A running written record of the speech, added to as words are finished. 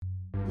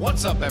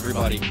What's up,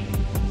 everybody?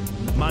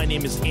 My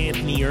name is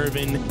Anthony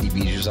Irvin. You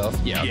beat yourself?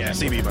 Yeah, Yeah,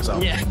 CB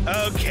myself. Yeah.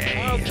 Okay.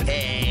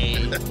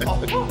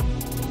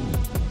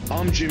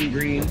 I'm Jim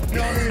Green.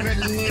 Don't even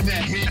need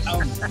a hit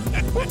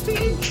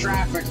of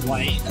traffic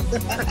light.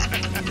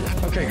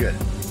 Okay, good.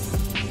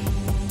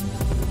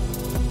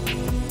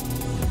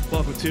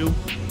 Welcome to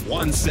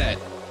One set.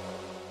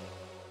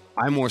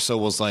 I more so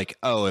was like,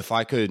 oh, if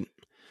I could,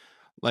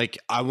 like,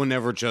 I would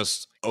never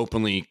just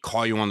openly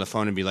call you on the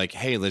phone and be like,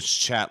 hey, let's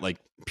chat. Like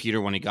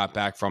Peter when he got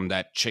back from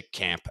that chick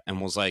camp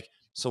and was like,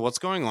 so what's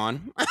going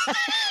on?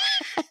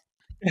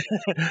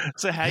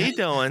 So how you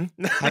doing?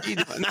 How you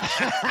doing?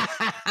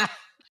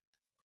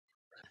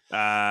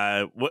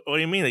 What do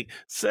you mean? Like,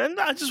 son,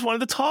 I just wanted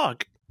to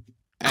talk.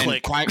 And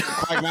Click.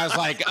 Quagmire's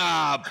like,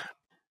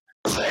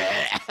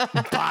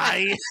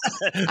 Bye.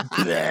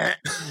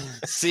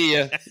 see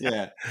ya.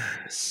 Yeah.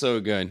 So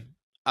good.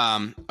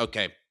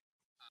 Okay.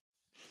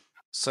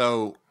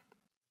 So,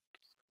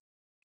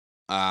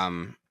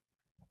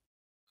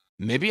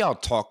 maybe I'll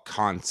talk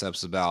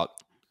concepts about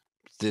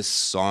this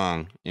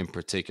song in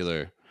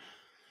particular.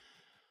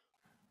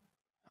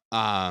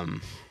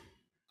 And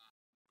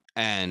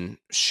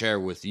share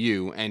with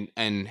you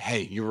and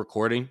hey, you're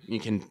recording.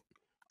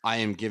 I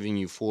am giving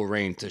you full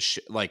reign to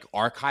like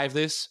archive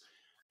this.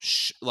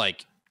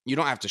 Like you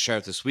don't have to share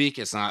it this week.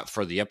 It's not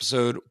for the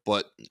episode,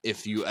 but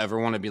if you ever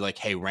want to be like,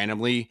 hey,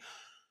 randomly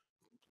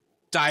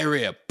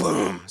diarrhea,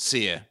 boom,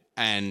 see ya,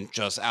 and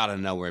just out of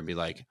nowhere be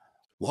like,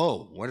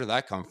 whoa, where did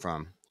that come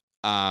from?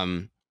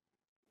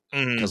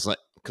 Because like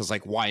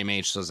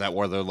YMH does that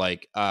where they're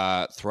like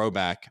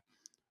throwback,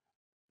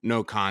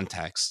 no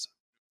context,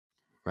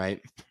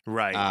 right?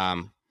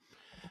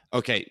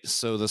 Okay,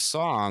 so the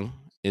song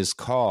is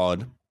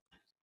called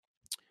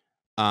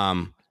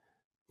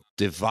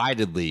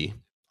Dividedly.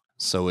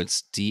 So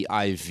it's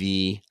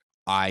Dividely.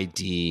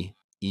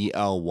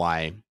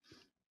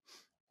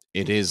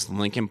 It is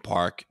Linkin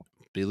Park,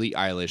 Billie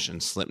Eilish,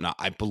 and Slipknot.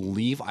 I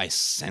believe I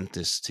sent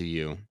this to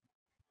you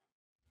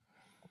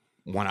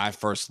when I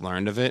first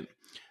learned of it.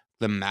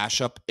 The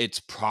mashup, it's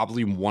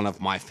probably one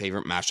of my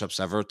favorite mashups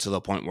ever, to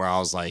the point where I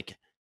was like,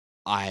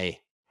 I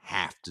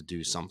have to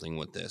do something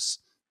with this.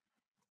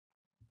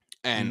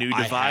 And New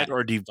Divide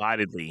or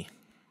Dividedly?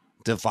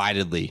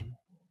 Dividedly.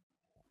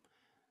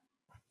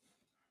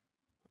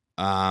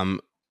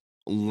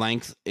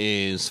 Length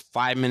is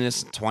 5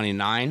 minutes and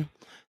 29.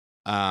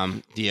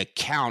 The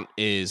account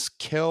is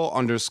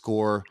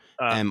kill_MR_DJ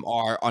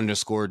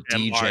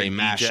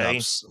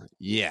mashups.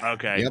 Yeah.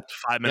 Okay. Yep.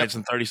 5 minutes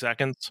and 30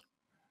 seconds.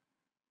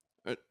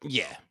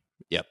 Yeah.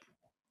 Yep.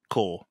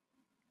 Cool.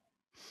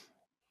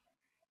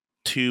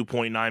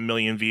 2.9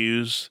 million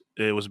views.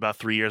 It was about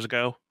 3 years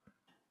ago.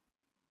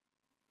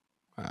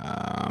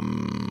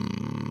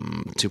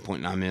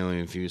 2.9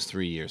 million views,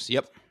 3 years.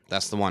 Yep.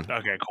 That's the one.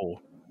 Okay,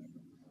 cool.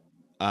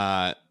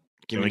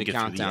 Give me the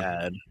countdown. The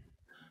ad.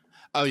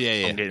 Oh,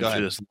 yeah. I'm getting Go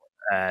through ahead. this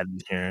ad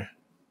here.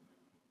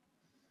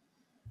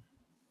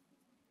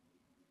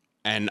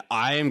 And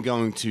I am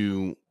going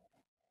to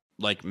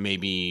like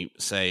maybe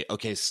say,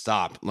 okay,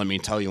 stop. Let me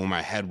tell you where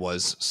my head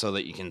was so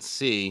that you can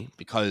see,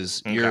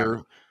 because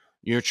you're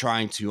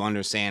trying to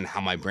understand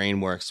how my brain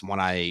works when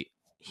I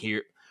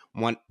hear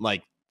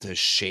like the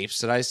shapes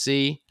that I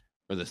see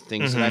or the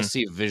things that I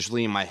see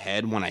visually in my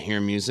head when I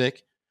hear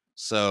music.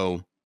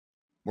 So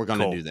we're going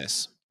to do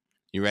this.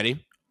 You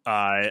ready?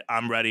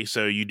 I'm ready.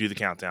 So you do the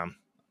countdown.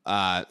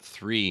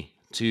 3,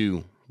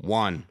 2,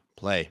 1,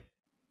 play.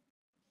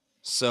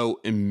 So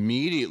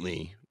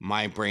immediately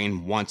my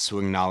brain wants to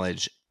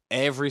acknowledge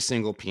every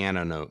single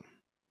piano note.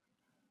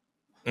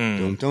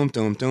 Dum, dum,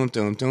 dum, dum,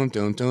 dum, dum,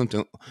 dum, dum,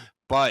 dum.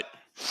 But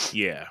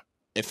yeah,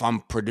 if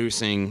I'm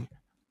producing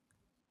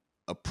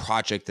a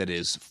project that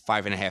is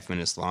 5.5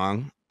 minutes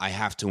long, I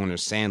have to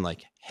understand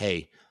like,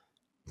 hey,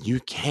 you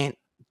can't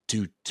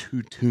do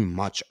too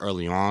much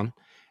early on.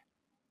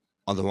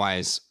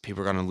 Otherwise,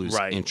 people are going to lose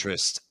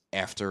interest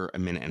after a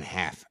minute and a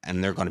half,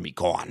 and they're going to be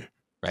gone,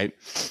 right?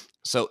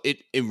 So it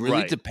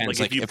really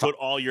depends. Like if you put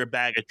all your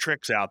bag of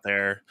tricks out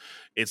there,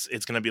 it's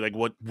going to be like,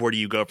 where do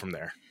you go from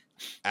there?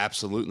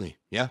 Absolutely,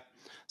 yeah.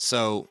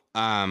 So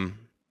if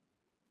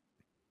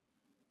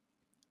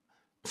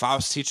I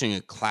was teaching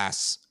a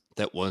class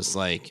that was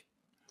like,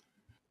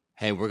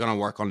 hey, we're going to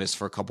work on this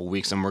for a couple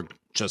weeks, and we're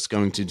just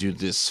going to do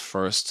this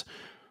first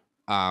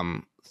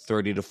 30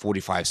 to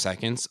 45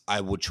 seconds,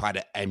 I would try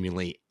to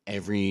emulate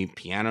every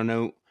piano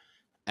note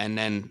and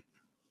then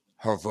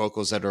her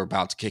vocals that are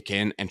about to kick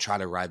in and try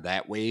to ride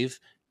that wave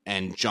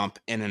and jump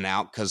in and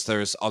out, because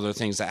there's other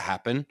things that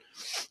happen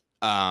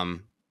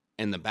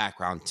in the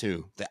background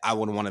too that I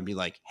would want to be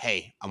like,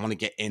 hey, I want to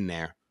get in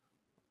there.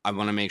 I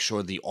want to make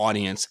sure the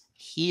audience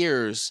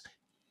hears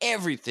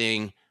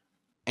everything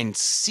and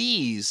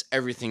sees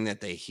everything that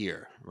they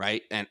hear,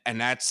 right? And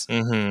that's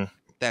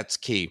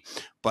key.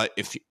 But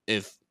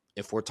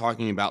if we're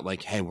talking about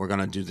like, hey, we're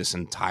gonna do this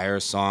entire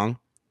song,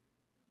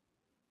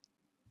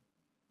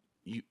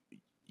 you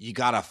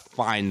gotta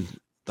find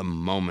the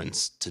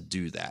moments to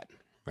do that,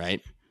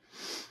 right?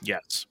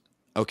 Yes.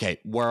 Okay,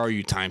 where are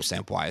you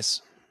timestamp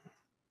wise?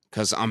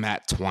 Because I'm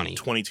at 20.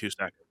 22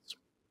 seconds.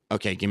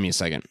 Okay, give me a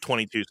second.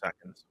 22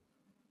 seconds.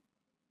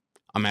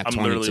 I'm at I'm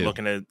 22. literally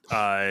looking at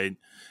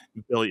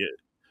Billie.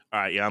 All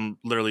right, yeah, I'm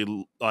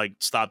literally like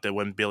stopped it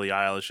when Billie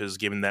Eilish is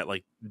giving that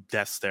like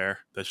death stare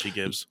that she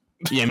gives.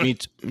 Yeah, me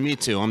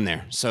too. I'm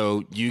there.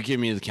 So you give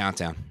me the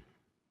countdown.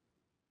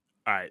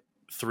 All right,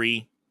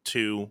 3,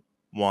 2,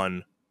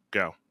 1,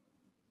 go.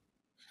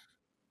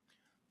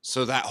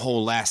 So that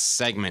whole last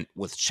segment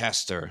with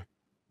Chester,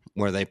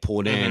 where they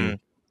pulled in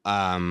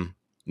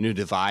New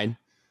Divide,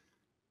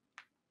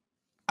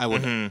 I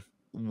would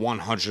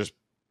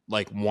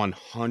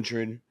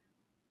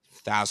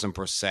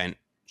 100,000%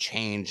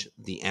 change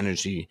the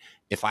energy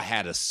if I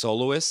had a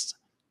soloist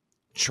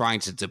trying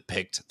to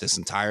depict this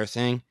entire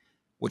thing,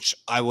 which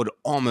I would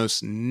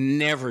almost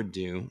never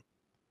do,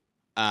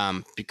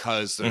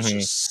 because there's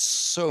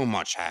just so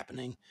much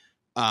happening.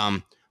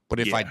 But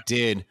if I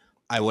did,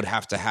 I would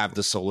have to have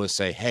the soloist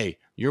say, "Hey,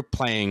 you're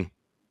playing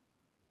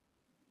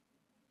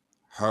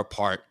her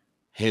part,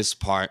 his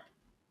part,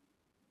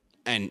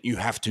 and you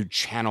have to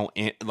channel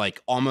in,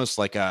 like almost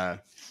like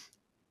a,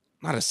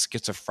 not a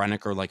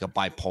schizophrenic or like a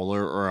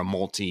bipolar or a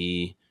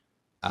multi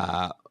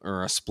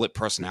or a split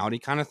personality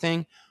kind of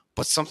thing,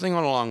 but something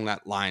along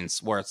that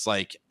lines where it's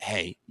like,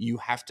 hey, you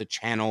have to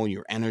channel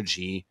your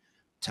energy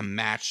to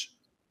match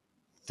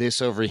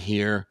this over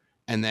here,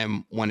 and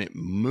then when it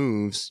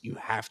moves, you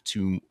have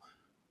to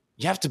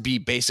be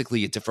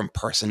basically a different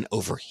person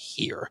over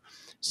here."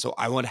 So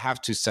I would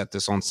have to set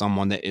this on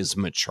someone that is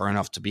mature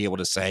enough to be able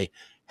to say,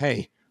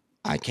 hey,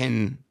 I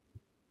can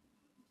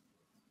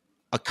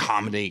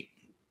accommodate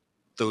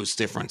those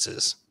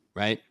differences,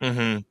 right?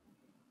 Yeah.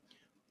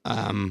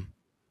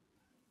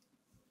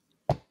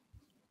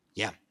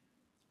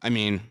 I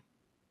mean,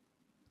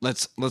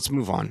 let's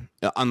move on.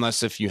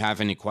 Unless if you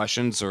have any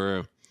questions,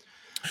 or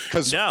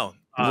because No,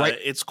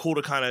 it's cool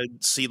to kind of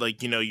see,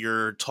 like,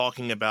 you're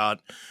talking about,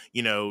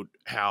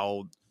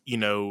 how,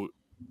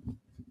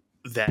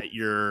 that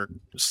you're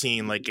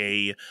seeing like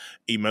a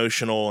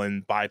emotional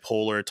and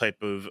bipolar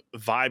type of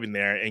vibe in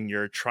there, and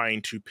you're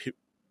trying to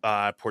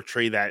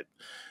portray that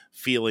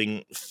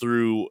feeling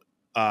through,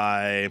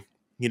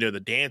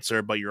 the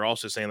dancer, but you're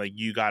also saying like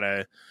you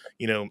gotta,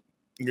 you're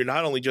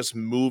not only just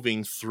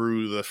moving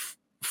through the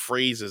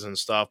phrases and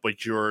stuff,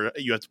 but you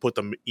have to put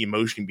the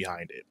emotion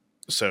behind it.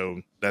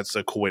 So that's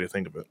a cool way to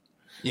think of it.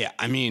 Yeah,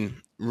 I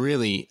mean,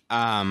 really,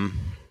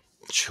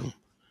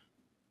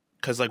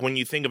 because like when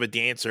you think of a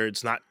dancer,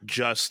 it's not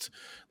just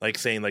like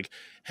saying like,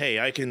 hey,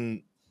 I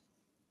can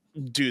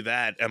do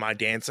that, am I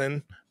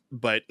dancing?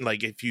 But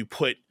like if you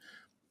put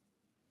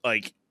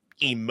like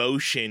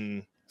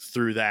emotion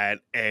through that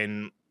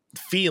and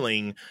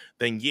feeling,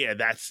 then yeah,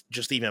 that's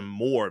just even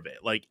more of it.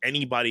 Like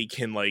anybody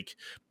can like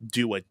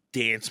do a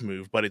dance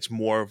move, but it's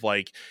more of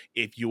like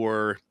if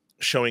you're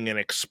showing an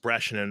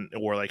expression,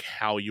 or like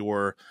how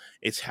you're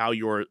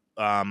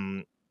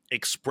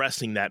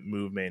expressing that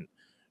movement,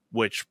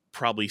 which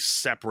probably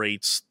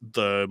separates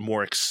the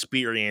more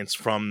experience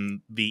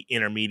from the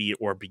intermediate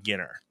or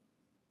beginner.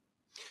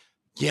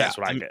 Yeah, that's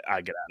what I get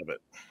out of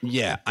it.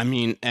 Yeah, I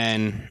mean,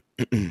 and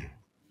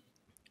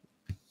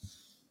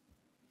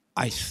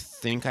I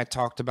think I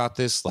talked about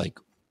this like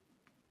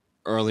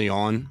early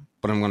on,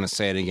 but I'm going to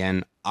say it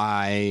again.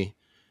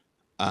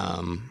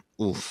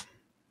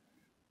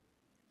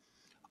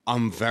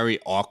 I'm very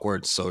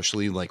awkward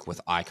socially, like with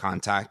eye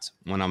contact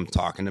when I'm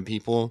talking to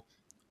people.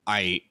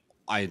 I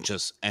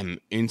just am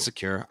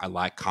insecure. I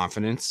lack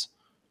confidence.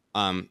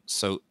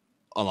 So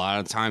a lot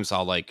of times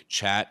I'll like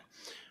chat.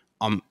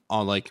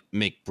 I'll like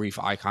make brief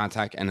eye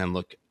contact and then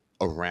look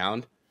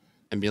around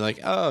and be like,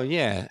 "Oh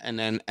yeah," and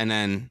then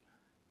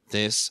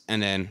this,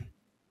 and then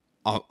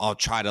I'll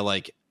try to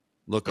like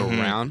look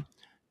around.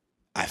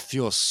 I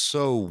feel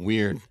so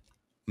weird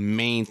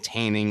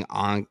maintaining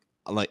on.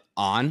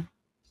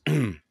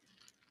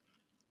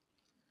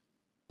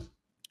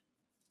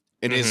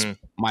 It is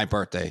my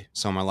birthday,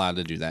 so I'm allowed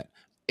to do that.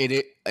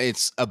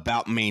 It's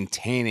about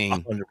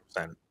maintaining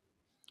 100%.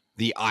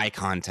 the eye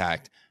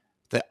contact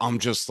that I'm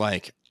just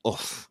like,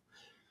 ugh.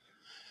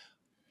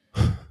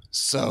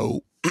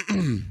 So,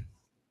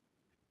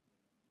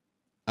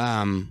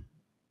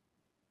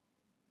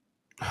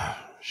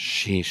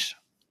 sheesh.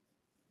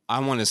 I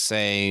want to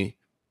say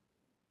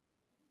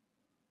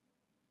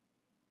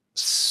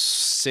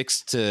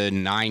 6 to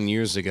 9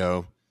 years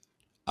ago,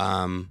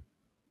 when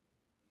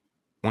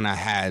I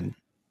had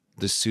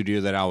the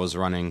studio that I was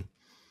running,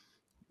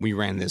 we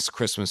ran this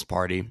Christmas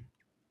party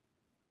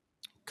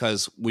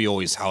because we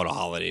always held a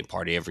holiday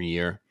party every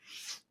year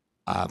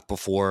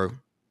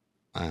before,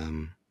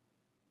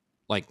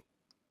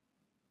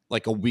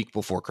 like a week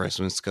before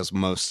Christmas, because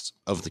most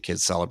of the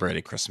kids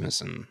celebrated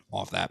Christmas and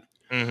all of that.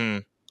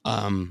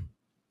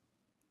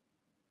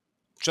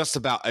 Just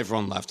about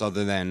everyone left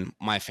other than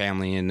my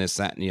family and this,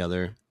 that, and the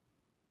other.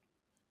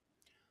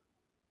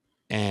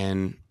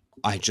 And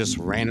I just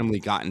randomly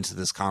got into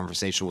this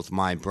conversation with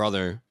my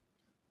brother,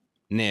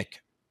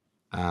 Nick,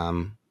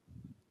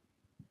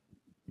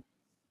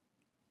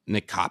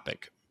 Nick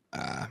Kopic.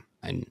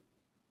 And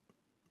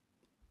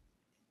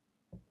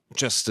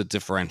just to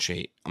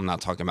differentiate, I'm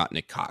not talking about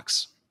Nick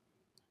Cox.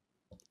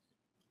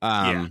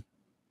 Yeah.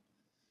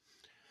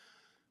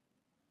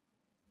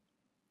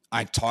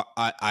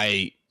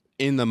 I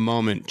in the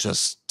moment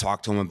just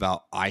talk to him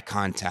about eye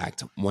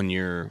contact when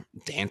you're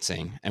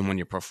dancing and when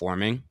you're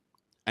performing.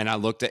 And I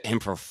looked at him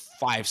for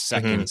 5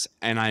 seconds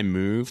and I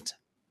moved.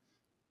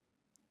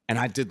 And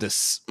I did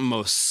this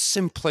most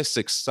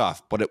simplistic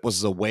stuff, but it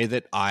was the way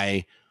that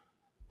I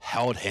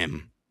held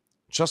him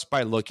just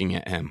by looking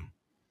at him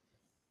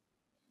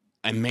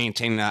and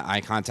maintaining that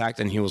eye contact.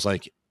 And he was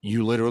like,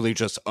 "You literally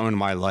just owned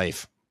my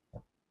life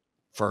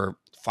for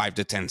 5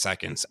 to 10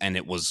 seconds." And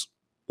it was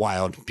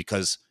wild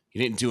because he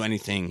didn't do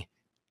anything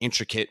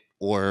intricate,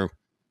 or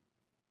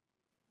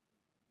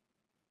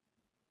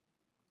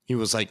he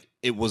was like,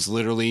 it was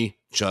literally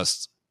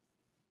just,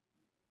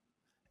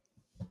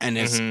 and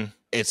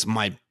it's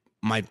my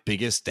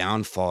biggest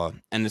downfall.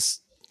 And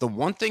it's the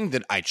one thing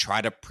that I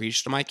try to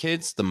preach to my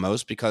kids the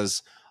most,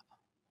 because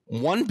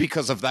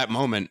of that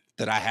moment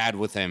that I had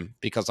with him,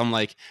 because I'm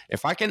like,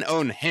 if I can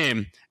own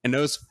him in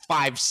those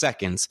 5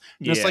 seconds,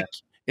 it's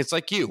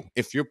like you,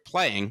 if you're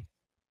playing,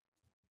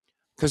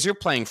 because you're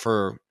playing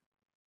for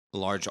a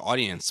large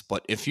audience,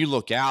 but if you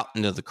look out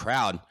into the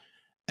crowd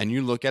and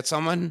you look at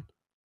someone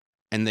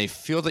and they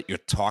feel that you're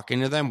talking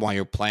to them while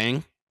you're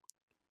playing,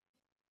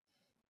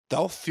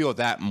 they'll feel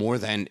that more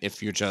than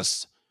if you're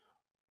just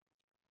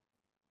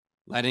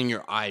letting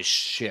your eyes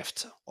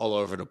shift all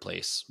over the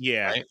place.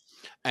 Yeah. Right?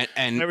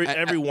 And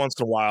every once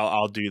in a while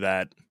I'll do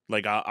that.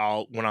 Like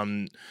I'll when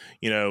I'm,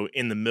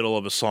 in the middle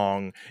of a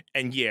song,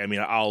 and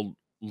I'll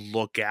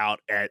look out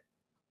at,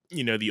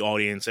 the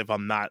audience if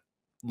I'm not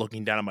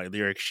looking down at my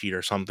lyric sheet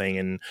or something.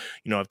 And,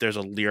 if there's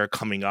a lyric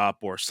coming up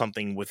or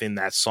something within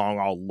that song,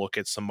 I'll look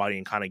at somebody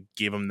and kind of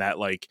give them that,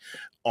 like,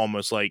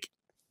 almost like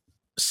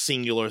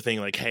singular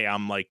thing. Like, hey,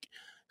 I'm like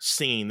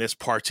singing this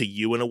part to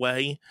you in a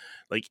way,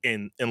 like,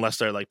 unless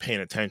they're like paying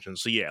attention.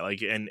 So yeah,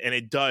 like, and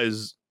it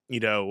does,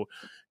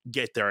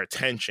 get their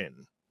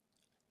attention,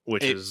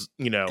 which is,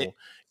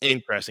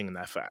 interesting in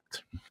that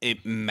fact.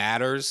 It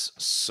matters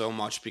so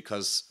much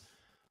because,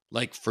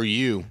 like, for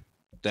you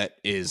that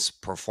is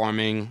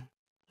performing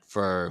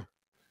for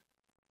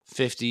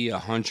 50,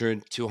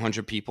 100,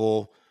 200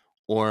 people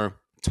or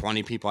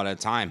 20 people at a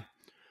time,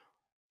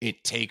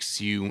 it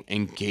takes you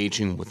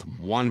engaging with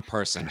one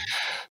person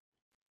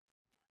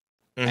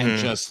and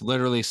just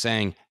literally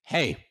saying,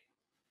 hey.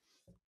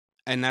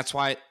 And that's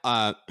why,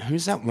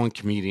 who's that one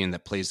comedian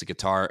that plays the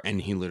guitar and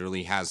he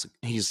literally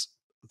he's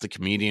the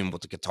comedian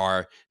with the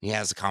guitar, he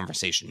has a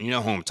conversation. You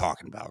know who I'm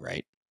talking about,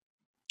 right?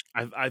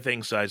 I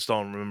think so. I just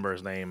don't remember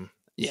his name.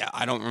 Yeah,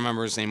 I don't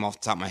remember his name off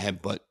the top of my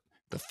head, but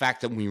the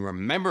fact that we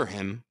remember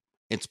him,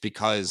 it's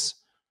because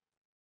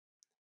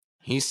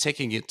he's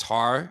taking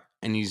guitar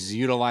and he's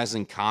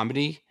utilizing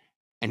comedy,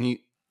 and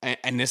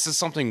this is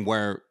something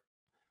where,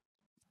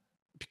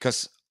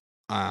 because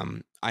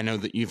I know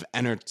that you've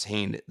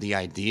entertained the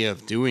idea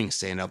of doing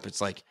stand-up,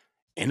 it's like,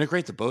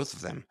 integrate the both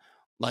of them.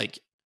 Like,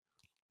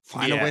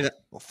 find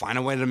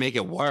a way to make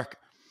it work.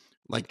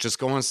 Like, just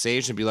go on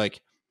stage and be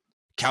like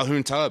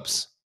Calhoun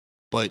Tubbs,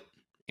 but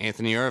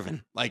Anthony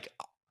Irvin. Like,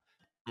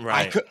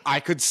 right. I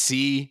could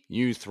see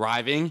you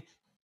thriving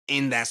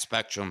in that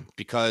spectrum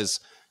because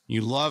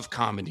you love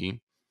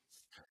comedy,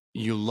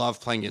 you love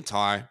playing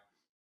guitar,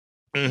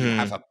 you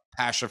have a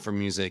passion for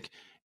music.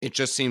 It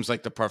just seems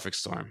like the perfect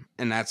storm.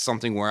 And that's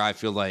something where I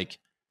feel like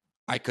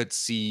I could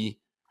see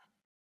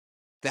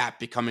that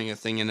becoming a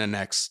thing in the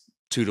next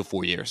 2 to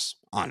 4 years.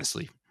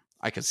 Honestly,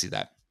 I could see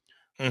that.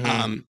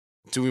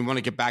 Do we want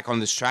to get back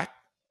on this track?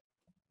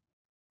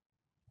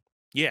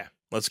 Yeah,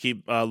 let's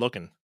keep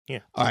looking. Yeah.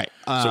 All right.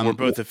 So we're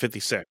both at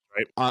 56,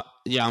 right?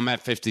 Yeah, I'm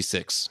at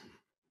 56.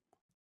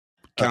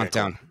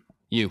 Countdown. Cool.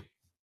 You.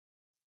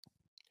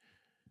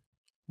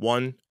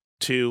 1,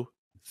 2,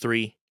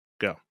 3,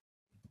 go.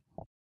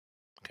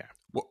 Okay.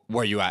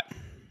 Where are you at?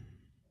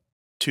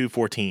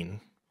 2:14.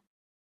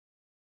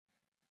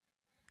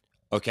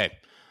 Okay.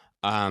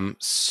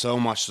 So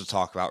much to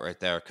talk about right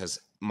there because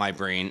my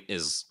brain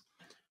is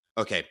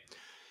okay.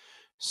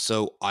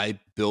 So I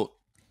built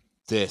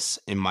this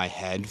in my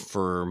head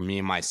for me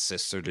and my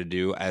sister to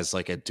do as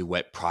like a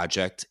duet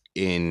project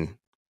in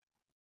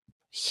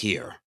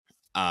here.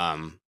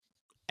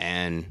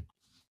 And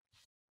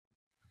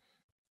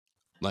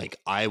like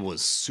I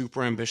was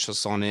super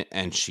ambitious on it,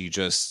 and she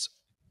just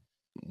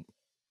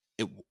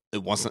it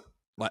wasn't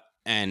like,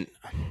 and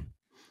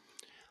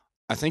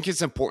I think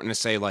it's important to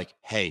say, like,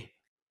 hey,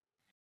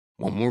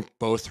 when we're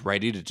both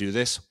ready to do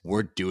this,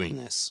 we're doing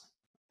this.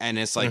 And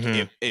it's like,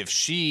 if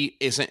she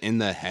isn't in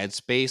the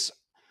headspace,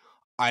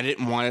 I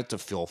didn't want it to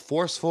feel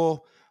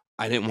forceful.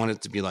 I didn't want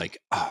it to be like,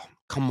 oh,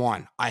 come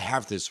on, I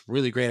have this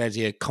really great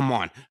idea. Come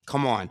on.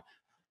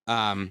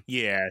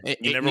 Yeah,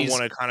 you never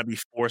want to kind of be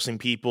forcing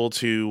people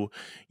to,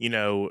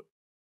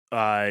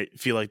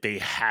 feel like they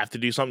have to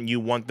do something. You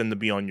want them to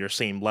be on your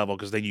same level,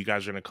 because then you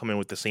guys are going to come in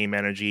with the same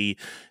energy,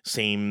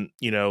 same,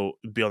 be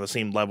on the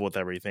same level with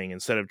everything,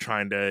 instead of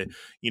trying to,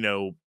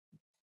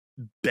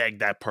 beg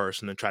that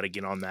person and try to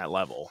get on that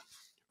level.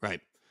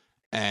 Right.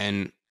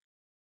 And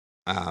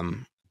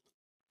um,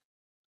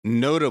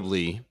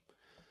 notably,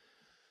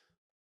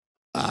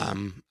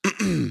 um,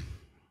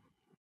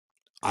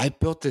 I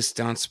built this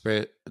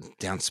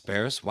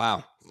downstairs.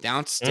 Wow,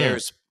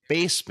 downstairs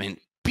basement.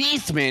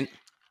 Beefman.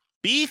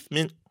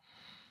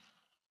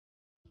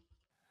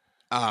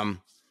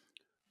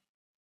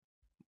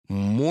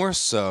 More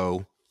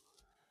so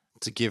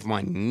to give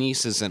my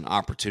nieces an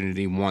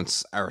opportunity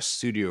once our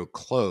studio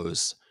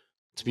closed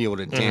to be able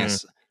to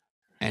dance,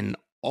 and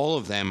all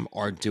of them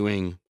are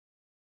doing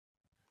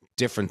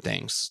different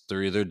things.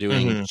 They're either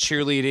doing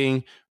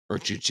cheerleading or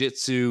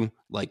jujitsu.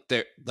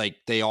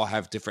 They all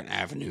have different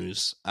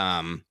avenues.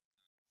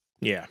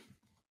 Yeah.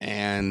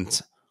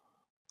 And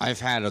I've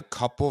had a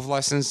couple of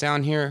lessons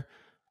down here.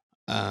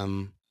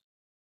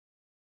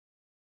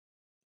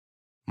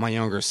 My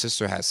younger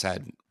sister has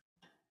had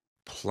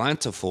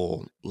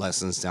plentiful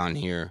lessons down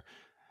here.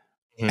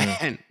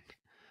 And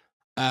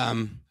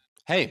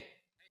hey,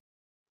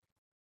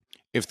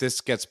 if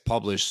this gets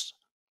published,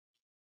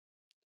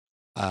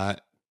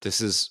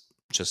 this is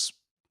just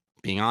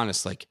being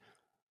honest. Like,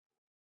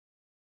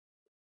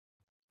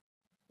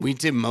 we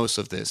did most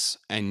of this,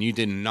 and you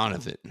did none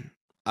of it.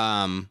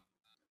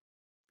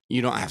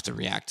 You don't have to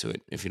react to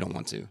it if you don't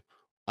want to.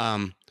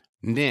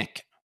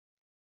 Nick,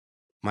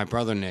 my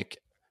brother Nick,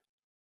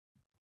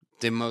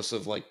 did most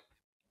of like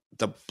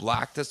the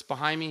black that's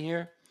behind me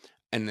here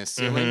and the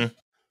ceiling,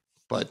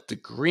 but the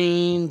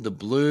green, the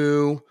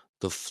blue,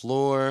 the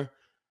floor,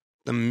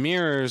 the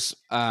mirrors.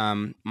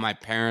 My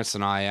parents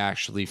and I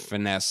actually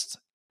finessed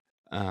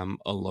a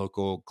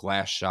local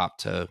glass shop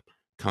to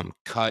come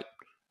cut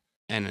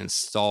and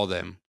install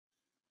them.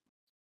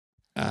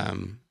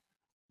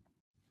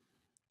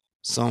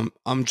 So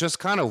I'm just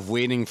kind of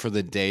waiting for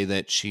the day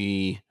that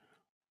she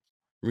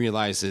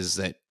realizes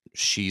that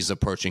she's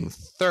approaching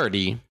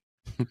 30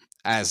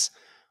 as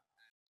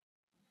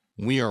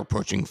we are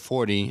approaching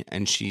 40,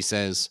 and she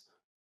says,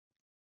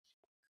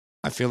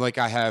 I feel like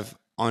I have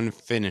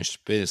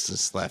unfinished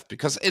business left,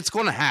 because it's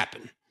going to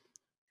happen.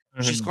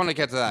 She's going to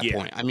get to that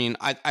point. I mean,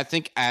 I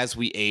think as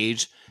we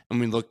age and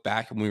we look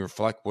back and we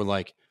reflect, we're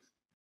like,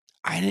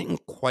 I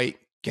didn't quite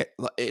get,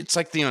 it's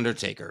like The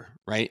Undertaker,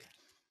 right?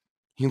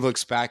 He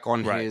looks back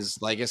on his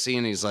legacy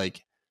and he's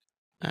like,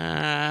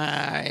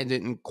 I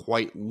didn't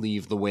quite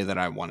leave the way that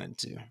I wanted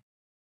to,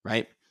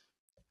 right?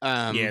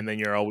 And then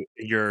you're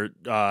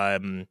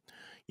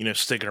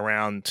sticking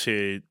around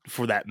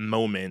for that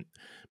moment,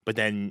 but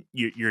then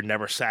you're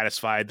never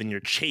satisfied. Then you're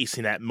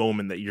chasing that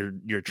moment that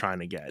you're trying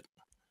to get.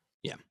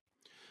 Yeah.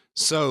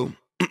 So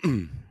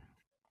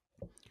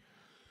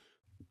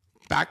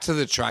back to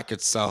the track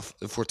itself.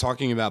 If we're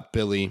talking about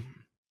Billy,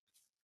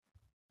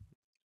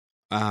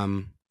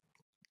 that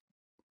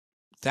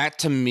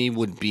to me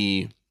would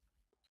be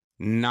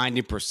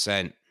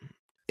 90%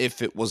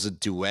 if it was a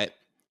duet,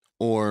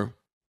 or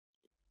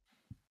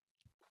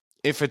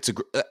if it's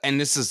and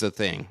this is the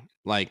thing,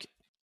 like,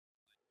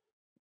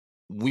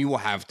 we will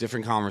have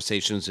different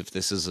conversations if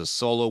this is a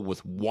solo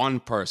with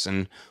one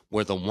person,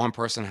 where the one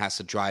person has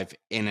to drive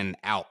in and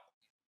out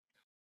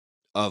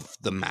of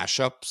the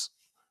mashups.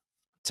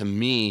 To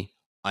me,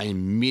 I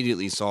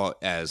immediately saw it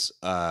as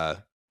a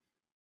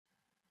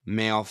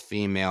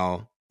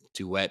male-female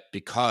duet,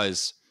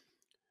 because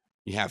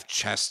you have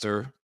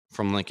Chester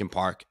from Linkin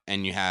Park,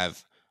 and you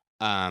have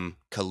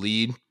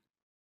Khalid,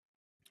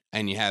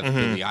 and you have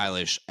Billie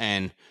Eilish,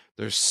 and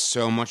there's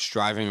so much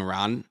driving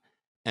around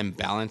and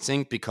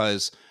balancing,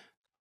 because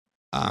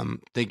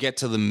they get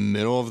to the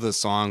middle of the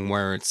song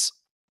where it's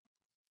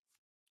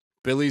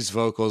Billy's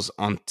vocals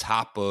on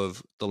top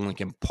of the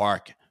Linkin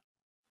Park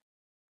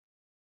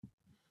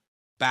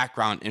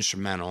background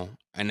instrumental,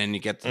 and then you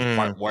get to the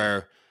part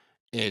where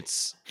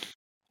it's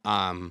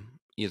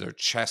either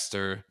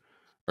Chester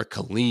or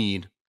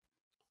Khalid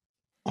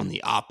on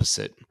the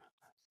opposite.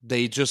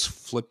 They just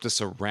flip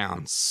this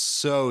around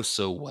so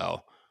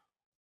well.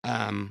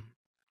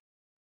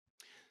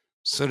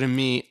 So to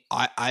me,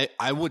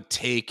 I would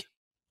take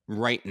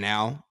right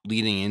now,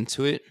 leading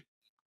into it,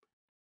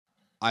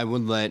 I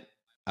would let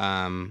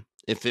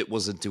if it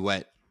was a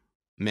duet,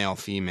 male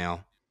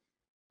female,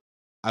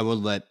 I would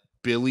let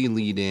Billy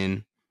lead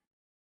in,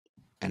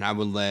 and I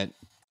would let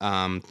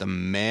the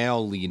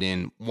male lead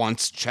in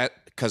once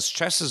because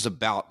Chess is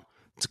about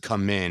to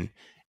come in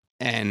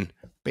and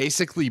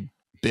basically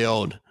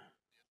build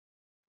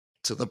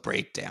to the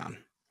breakdown.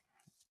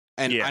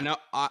 And I know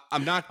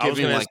I'm not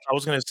giving I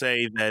was gonna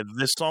say that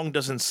this song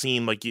doesn't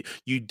seem like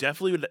you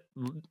definitely would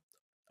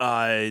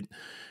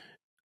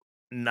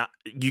not,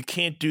 you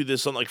can't do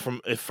this on, like,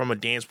 from a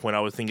dance point. I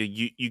would think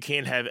you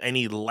can't have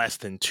any less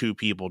than two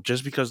people,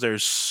 just because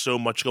there's so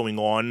much going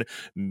on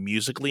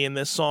musically in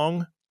this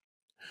song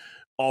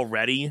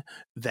already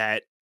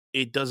that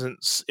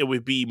it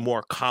would be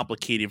more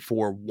complicated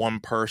for one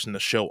person to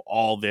show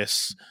all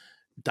this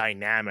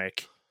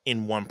dynamic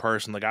in one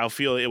person. Like, I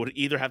feel it would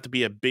either have to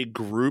be a big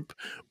group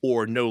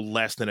or no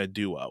less than a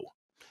duo.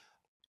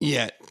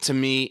 Yeah, to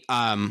me,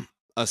 a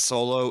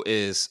solo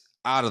is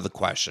out of the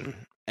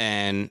question.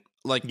 And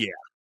like,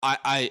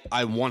 I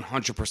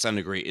 100%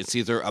 agree. It's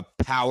either a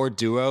power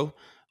duo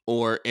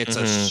or it's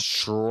a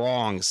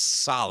strong,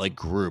 solid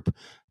group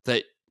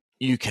that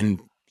you can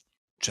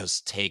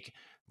just take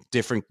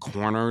different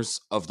corners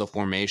of the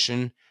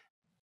formation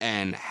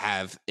and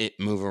have it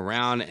move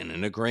around and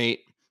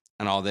integrate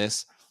and all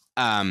this.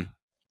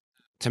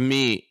 To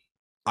me,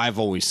 I've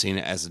always seen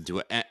it as a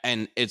duo,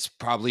 and it's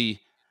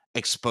probably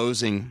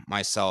exposing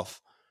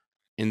myself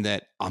in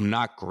that I'm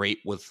not great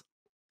with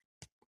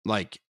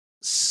like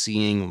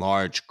seeing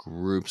large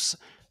groups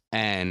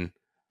and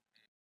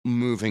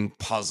moving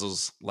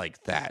puzzles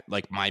like that.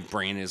 Like my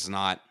brain is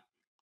not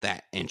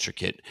that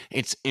intricate.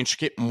 It's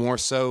intricate more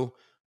so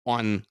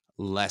on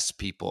less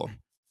people.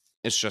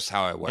 It's just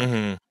how I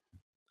work.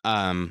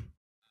 Um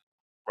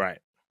Right.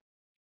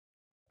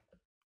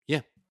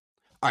 yeah.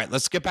 All right,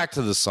 let's get back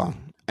to the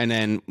song and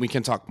then we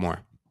can talk more.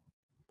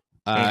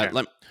 Okay.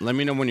 Let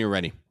me know when you're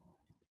ready.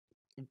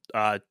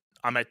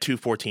 I'm at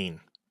 2:14.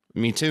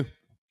 Me too.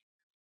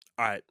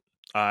 All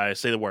right.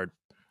 Say the word.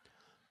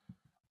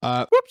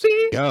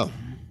 Whoopsie. Go.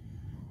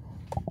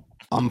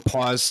 I'm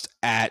paused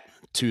at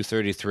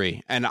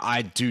 2:33, and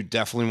I do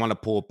definitely want to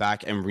pull it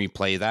back and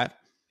replay that.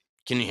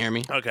 Can you hear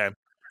me? Okay.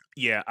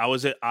 Yeah,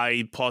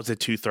 I paused at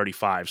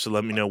 2:35, so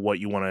let me know what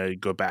you want to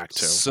go back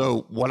to.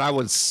 So what I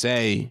would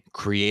say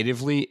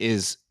creatively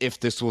is if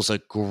this was a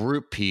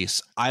group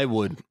piece, I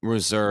would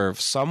reserve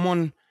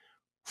someone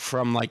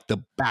from like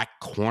the back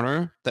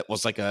corner that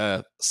was like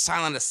a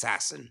silent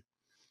assassin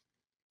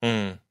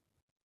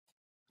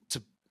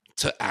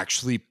to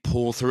actually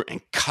pull through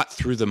and cut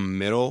through the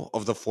middle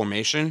of the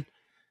formation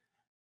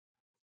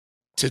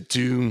to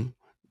do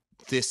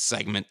this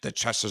segment that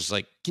Chester's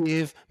like,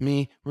 give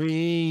me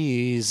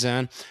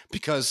reason,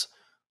 because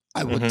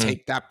I would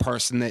take that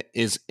person that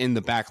is in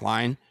the back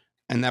line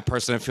and that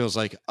person that feels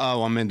like,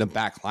 oh, I'm in the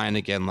back line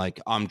again, like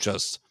I'm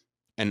just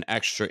an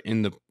extra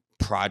in the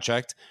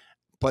project.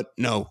 But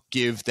no,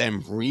 give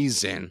them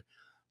reason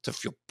to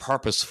feel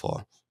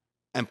purposeful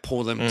and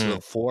pull them to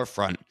the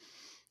forefront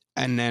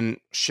and then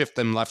shift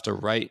them left or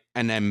right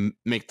and then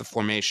make the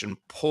formation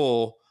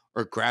pull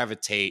or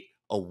gravitate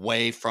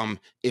away from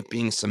it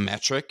being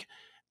symmetric.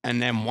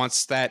 And then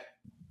once that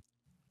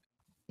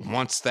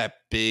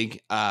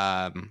big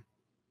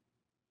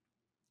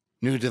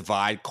new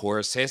divide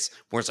chorus hits,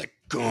 where it's like,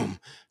 boom,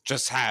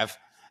 just have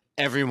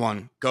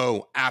everyone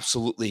go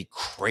absolutely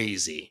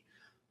crazy.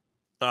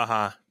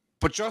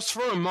 But just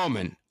for a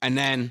moment, and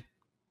then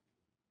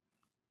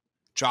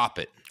drop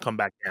it. Come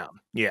back down.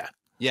 Yeah.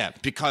 Yeah,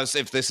 because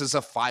if this is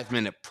a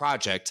 5-minute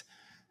project,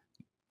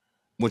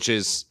 which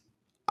is,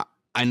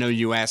 I know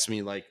you asked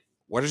me, like,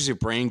 where does your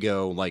brain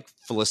go, like,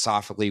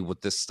 philosophically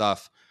with this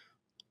stuff?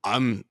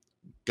 I'm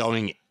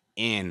going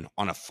in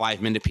on a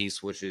 5-minute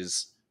piece, which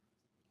is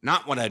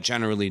not what I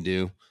generally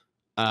do.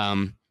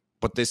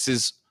 But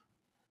this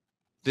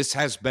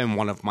has been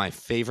one of my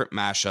favorite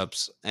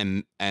mashups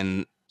and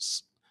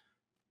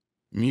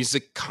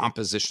music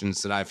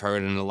compositions that I've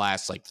heard in the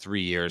last like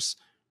 3 years.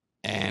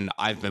 And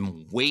I've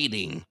been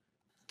waiting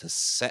to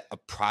set a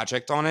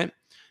project on it.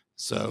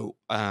 So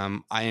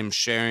I am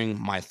sharing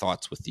my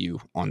thoughts with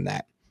you on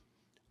that.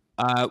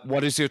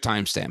 What is your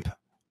timestamp?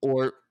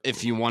 Or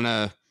if you want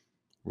to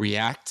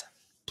react,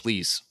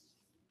 please.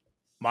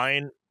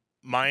 Mine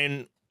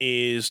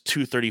is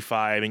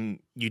 2:35, and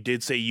you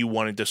did say you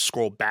wanted to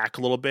scroll back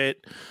a little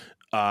bit.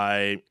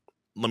 Let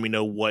me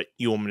know what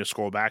you want me to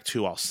scroll back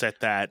to. I'll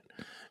set that.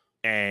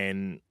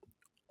 And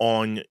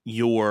on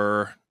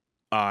your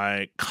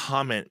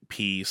comment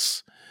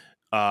piece,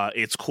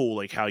 it's cool,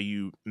 like how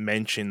you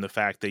mentioned the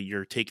fact that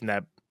you're taking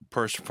that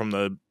person from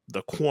the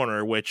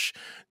corner, which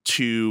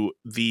to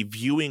the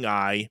viewing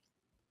eye,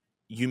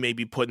 you may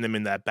be putting them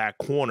in that back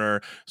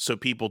corner so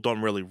people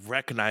don't really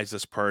recognize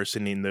this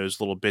person in those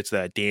little bits of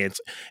that dance.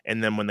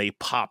 And then when they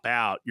pop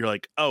out, you're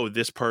like, oh,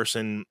 this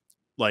person,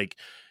 like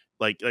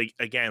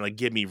again, like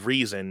give me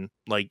reason.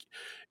 Like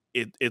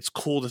it's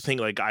cool to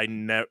think like I've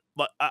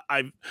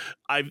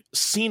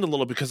seen a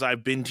little because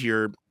I've been to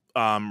your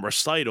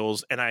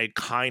recitals, and I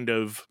kind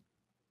of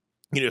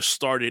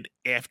started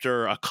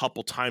after a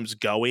couple times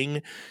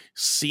going,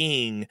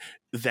 seeing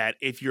that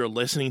if you're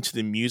listening to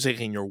the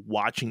music and you're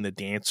watching the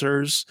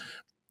dancers,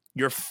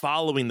 you're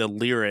following the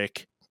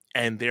lyric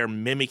and they're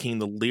mimicking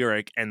the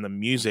lyric and the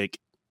music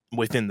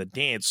within the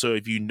dance. So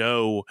if you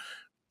know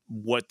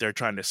what they're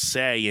trying to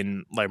say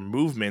in like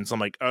movements, I'm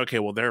like, okay,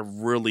 well, they're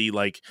really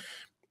like,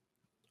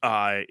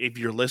 if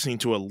you're listening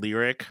to a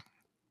lyric,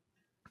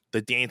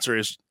 the dancer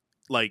is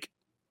like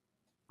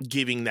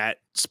giving that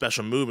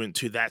special movement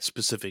to that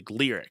specific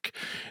lyric.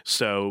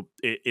 So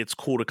it's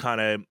cool to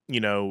kind of,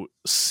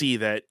 see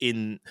that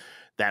in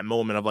that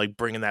moment of like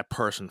bringing that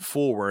person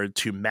forward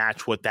to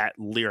match what that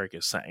lyric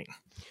is saying.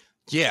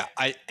 Yeah.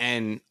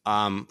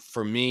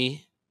 For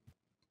me,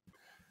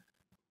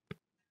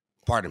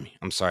 pardon me,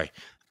 I'm sorry.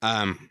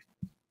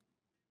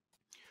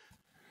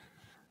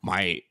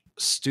 My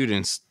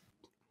students,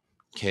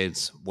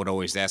 kids would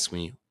always ask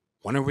me,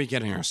 when are we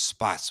getting our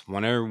spots?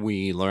 When are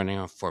we learning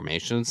our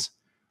formations?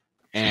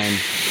 And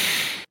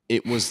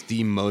it was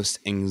the most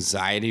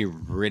anxiety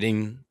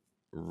ridden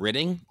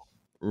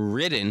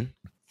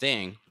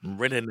thing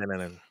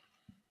Ridden.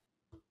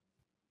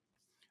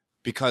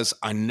 because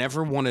I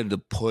never wanted to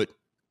put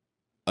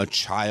a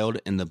child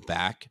in the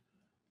back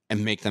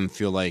and make them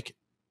feel like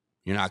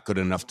you're not good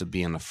enough to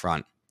be in the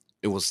front.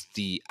 It was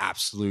the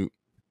absolute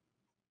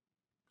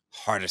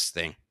hardest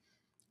thing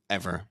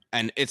ever.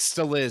 And it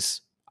still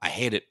is. I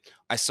hate it.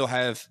 I still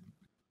have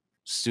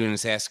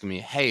students asking me,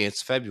 hey,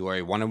 it's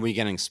February. When are we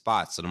getting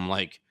spots? And I'm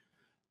like,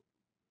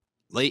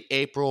 late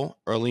April,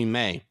 early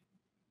May.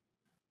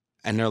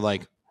 And they're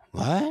like,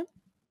 what?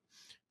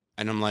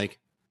 And I'm like,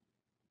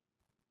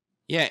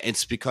 yeah,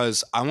 it's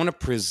because I want to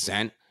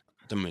present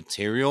the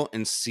material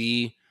and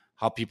see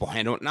how people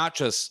handle it. Not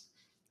just,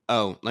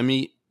 oh, let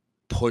me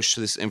push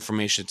this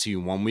information to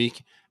you 1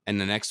 week, and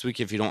the next week,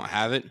 if you don't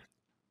have it,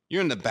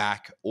 you're in the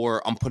back,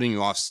 or I'm putting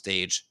you off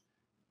stage.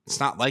 It's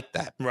not like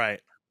that.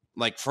 Right.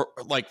 Like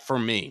for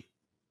me,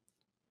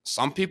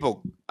 some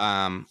people,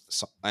 and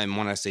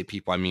when I say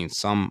people, I mean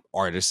some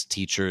artists,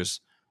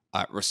 teachers,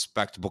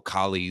 respectable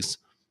colleagues.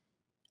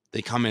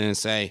 They come in and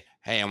say,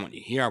 hey, I want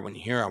you here, I want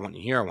you here, I want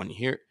you here, I want you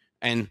here.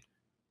 And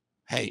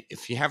hey,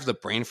 if you have the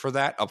brain for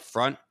that up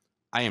front,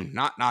 I am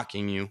not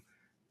knocking you.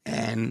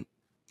 And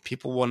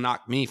people will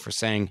knock me for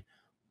saying,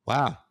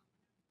 wow,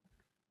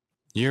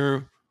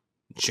 you're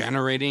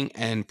generating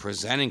and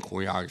presenting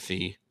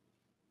choreography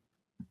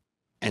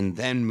and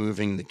then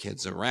moving the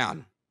kids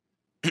around.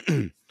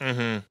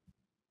 Mm-hmm.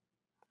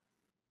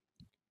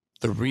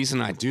 The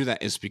reason I do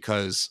that is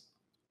because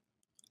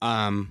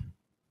when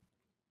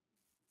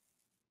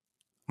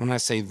I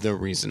say the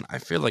reason, I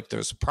feel like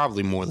there's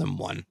probably more than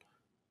one.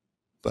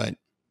 But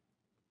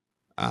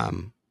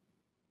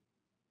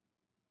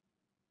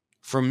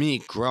for me,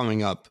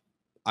 growing up,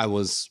 I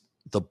was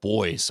the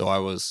boy, so I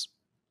was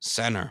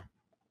center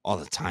all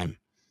the time.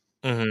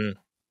 Mm-hmm.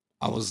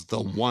 I was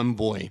the one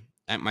boy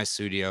at my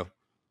studio.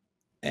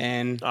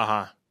 And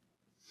Uh-huh.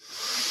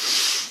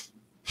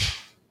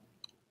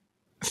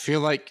 I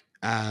feel like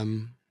I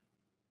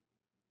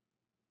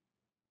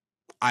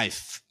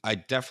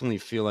definitely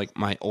feel like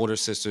my older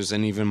sisters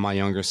and even my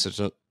younger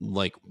sister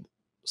like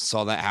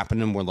saw that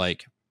happen and were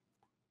like,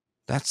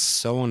 that's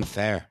so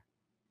unfair.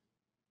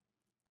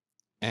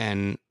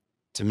 And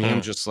to me,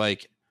 I'm just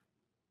like,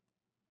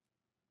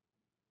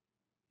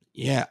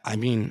 yeah, I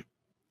mean,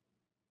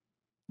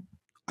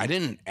 I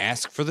didn't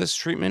ask for this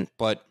treatment,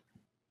 but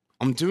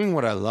I'm doing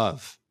what I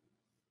love.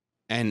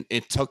 And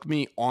it took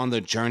me on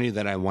the journey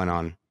that I went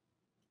on.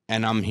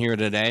 And I'm here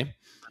today.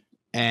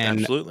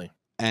 And Absolutely.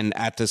 And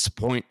at this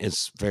point,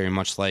 it's very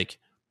much like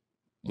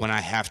when I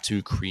have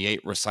to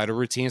create recital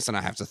routines and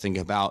I have to think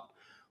about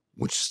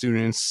which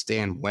students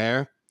stand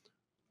where.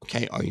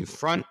 Okay, are you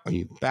front? Are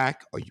you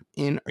back? Are you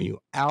in? Are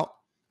you out?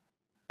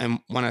 And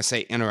when I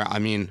say in or out, I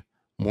mean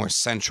more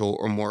central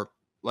or more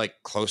like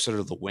closer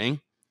to the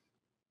wing.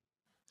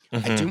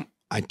 Mm-hmm.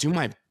 I do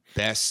my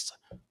best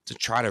to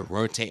try to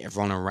rotate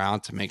everyone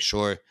around to make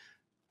sure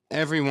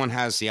everyone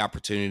has the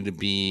opportunity to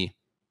be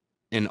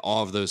in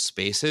all of those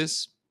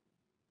spaces.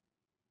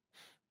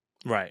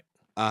 Right.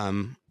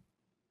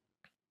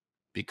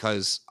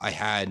 Because I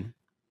had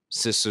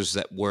sisters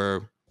that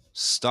were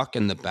stuck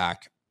in the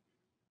back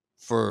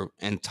for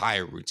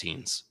entire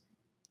routines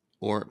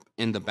or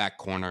in the back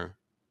corner.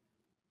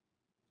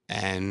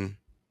 And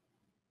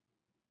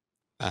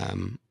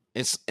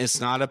it's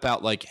not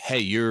about like, hey,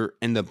 you're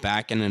in the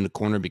back and in the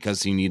corner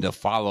because you need to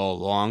follow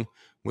along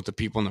with the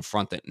people in the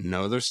front that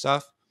know their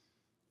stuff.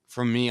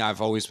 For me,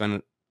 I've always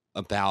been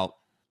about,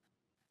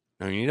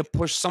 you need to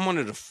push someone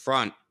to the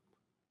front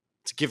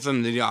to give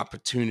them the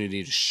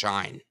opportunity to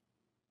shine.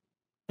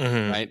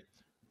 Mm-hmm. Right.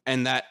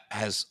 And that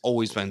has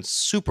always been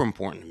super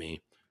important to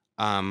me.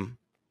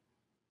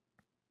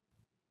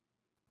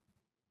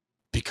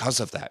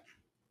 Because of that.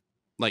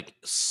 Like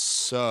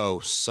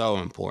so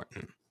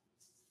important.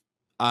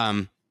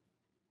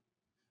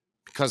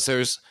 Because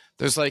there's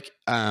like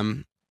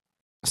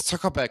let's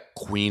talk about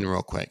Queen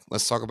real quick.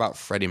 Let's talk about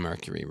Freddie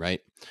Mercury, right?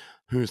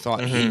 Who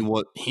thought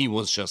he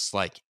was just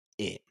like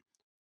it.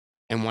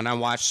 And when I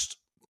watched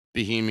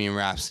Bohemian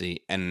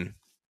Rhapsody, and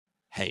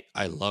hey,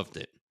 I loved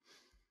it.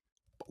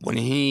 But when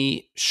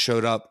he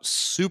showed up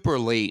super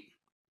late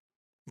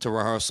to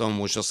rehearsal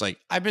and was just like,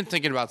 I've been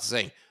thinking about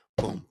saying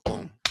boom,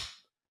 boom,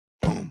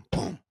 boom,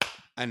 boom.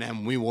 And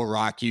then We Will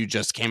Rock You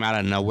just came out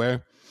of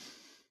nowhere.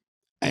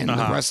 And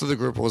the rest of the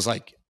group was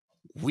like,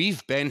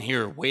 we've been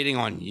here waiting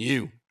on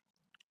you.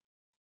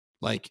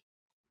 Like,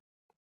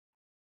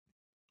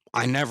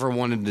 I never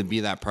wanted to be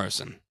that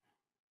person.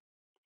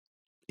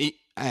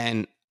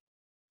 And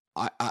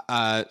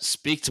I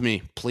speak to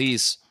me,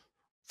 please,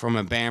 from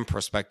a band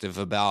perspective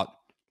about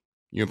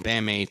your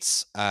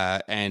bandmates.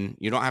 And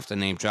you don't have to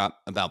name drop,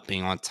 about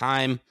being on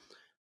time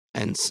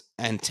and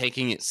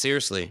taking it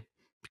seriously,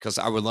 because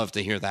I would love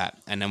to hear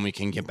that. And then we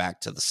can get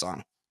back to the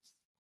song.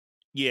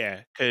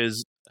 Yeah,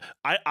 because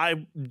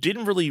I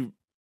didn't really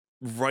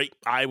write.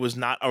 I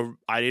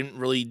didn't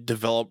really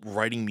develop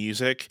writing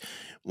music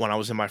when I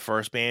was in my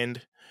first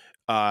band.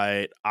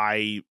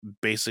 I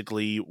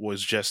basically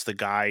was just the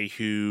guy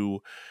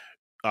who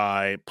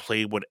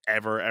played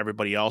whatever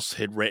everybody else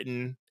had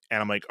written,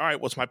 and I'm like, all right,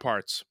 what's my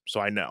parts? So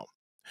I know.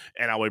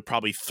 And I would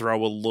probably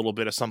throw a little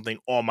bit of something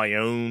on my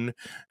own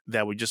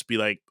that would just be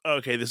like,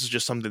 okay, this is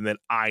just something that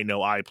I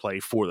know I play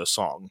for the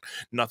song.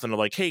 Nothing to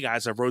like, hey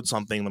guys, I wrote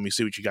something. Let me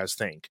see what you guys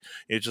think.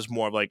 It's just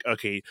more of like,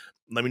 okay,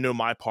 let me know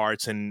my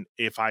parts. And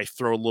if I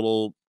throw a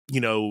little,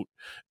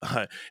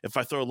 if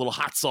I throw a little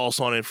hot sauce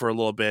on it for a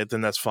little bit,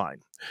 then that's fine.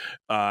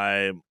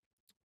 I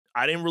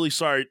didn't really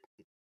start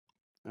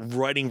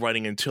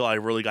writing until I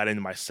really got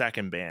into my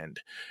second band.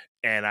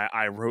 And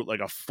I wrote like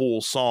a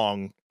full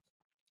song,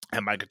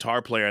 and my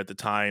guitar player at the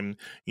time,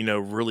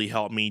 really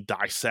helped me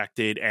dissect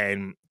it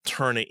and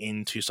turn it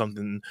into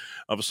something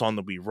of a song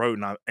that we wrote.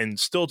 And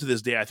still to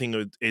this day, I think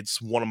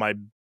it's one of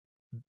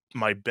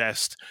my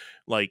best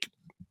like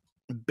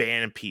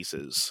band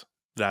pieces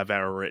that I've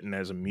ever written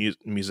as a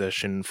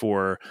musician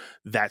for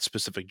that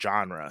specific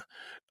genre.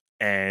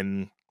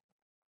 And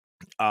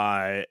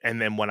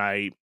then when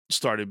I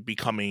started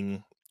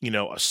becoming,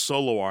 a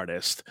solo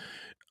artist,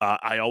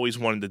 I always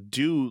wanted to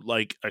do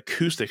like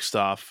acoustic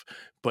stuff,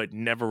 but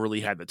never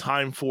really had the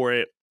time for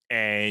it.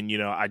 And,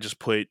 I just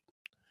put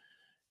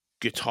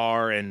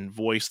guitar and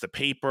voice to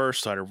paper,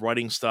 started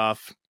writing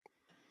stuff.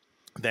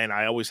 Then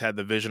I always had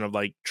the vision of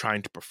like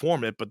trying to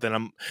perform it, but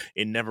then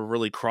it never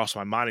really crossed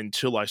my mind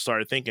until I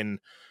started thinking,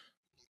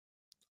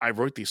 I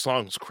wrote these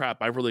songs,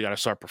 crap, I really got to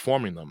start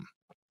performing them.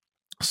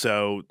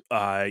 So,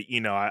 I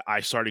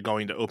started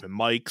going to open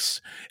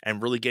mics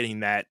and really getting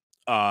that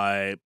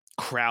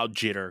crowd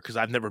jitter, because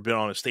I've never been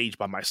on a stage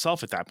by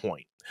myself at that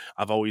point.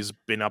 I've always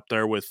been up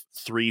there with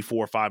 3,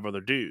 4, 5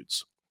 other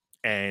dudes.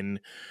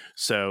 And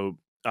so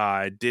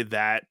I did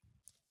that,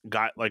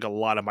 got like a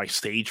lot of my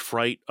stage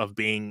fright of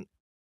being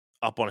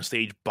up on a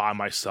stage by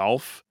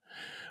myself.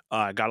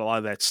 Got a lot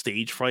of that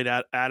stage fright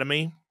out of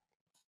me.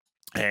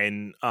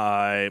 And,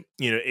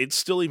 it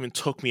still even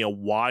took me a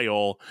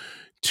while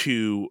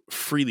to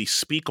freely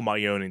speak on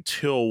my own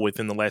until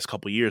within the last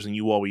couple of years. And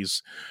you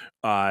always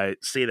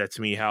say that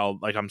to me, how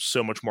like I'm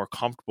so much more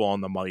comfortable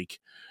on the mic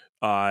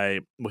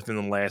within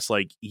the last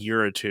like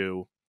year or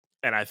two.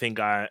 And I think,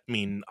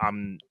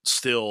 I'm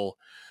still,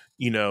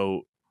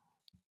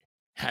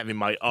 having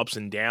my ups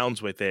and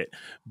downs with it,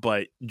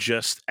 but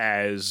just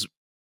as,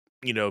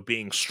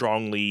 being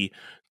strongly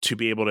to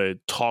be able to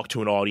talk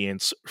to an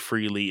audience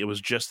freely, it was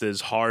just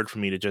as hard for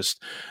me to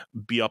just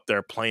be up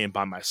there playing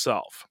by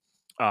myself.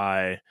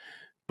 But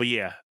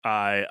yeah,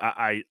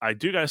 I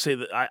do gotta say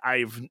that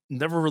I've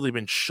never really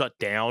been shut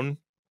down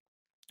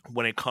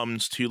when it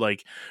comes to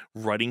like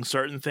writing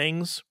certain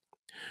things.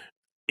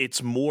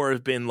 It's more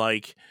have been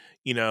like,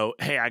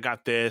 hey, I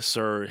got this,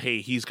 or hey,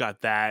 he's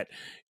got that.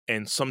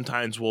 And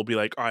sometimes we'll be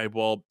like, all right,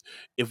 well,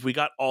 if we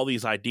got all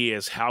these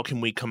ideas, how can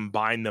we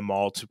combine them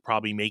all to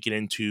probably make it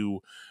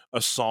into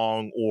a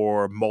song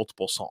or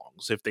multiple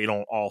songs? If they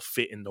don't all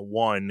fit into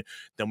one,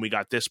 then we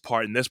got this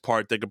part and this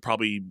part that could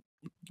probably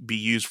be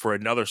used for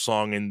another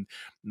song, and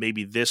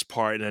maybe this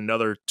part and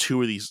another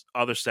two of these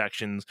other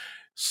sections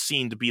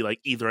seem to be like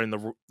either in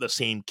the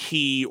same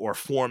key or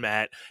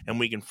format, and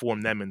we can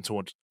form them into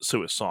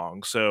a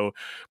song. So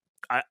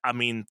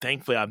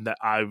thankfully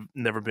I've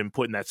never been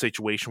put in that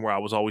situation where I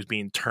was always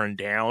being turned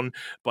down,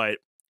 but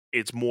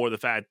it's more the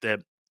fact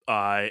that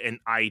an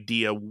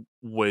idea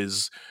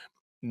was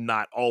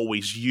not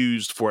always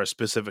used for a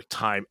specific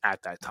time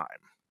at that time.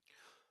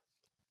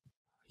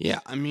 Yeah,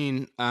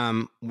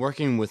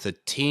 working with a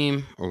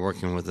team or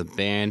working with a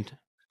band,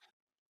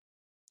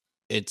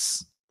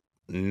 it's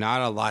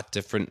not a lot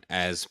different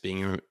as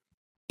being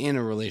in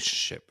a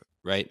relationship,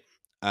 right?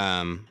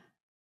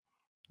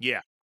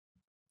 Yeah.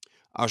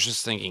 I was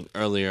just thinking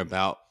earlier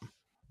about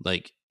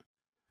like,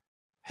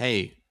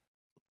 hey,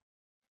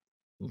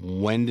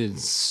 when did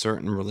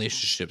certain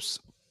relationships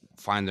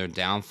find their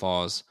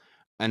downfalls?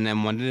 And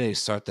then when did they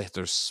start to hit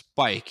their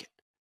spike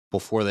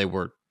before they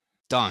were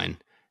done?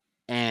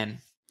 And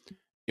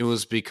it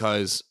was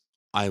because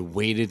I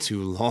waited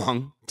too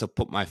long to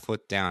put my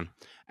foot down.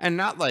 And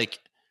not like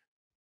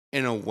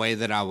in a way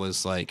that I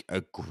was like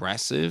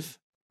aggressive,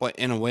 but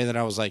in a way that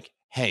I was like,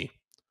 hey,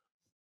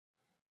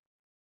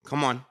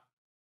 come on.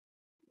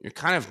 You're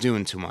kind of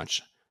doing too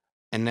much.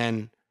 And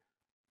then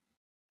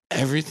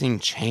everything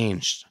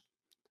changed.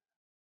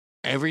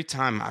 Every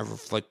time I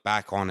reflect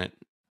back on it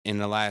in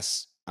the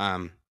last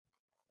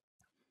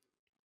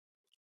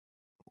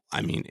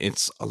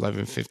it's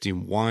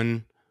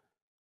 11:51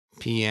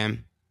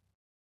 p.m.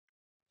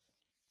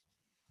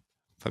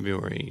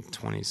 February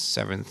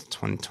 27th,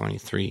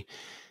 2023.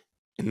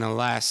 In the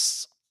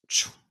last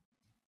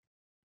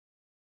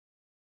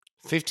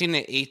 15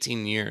 to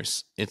 18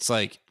 years, it's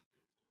like,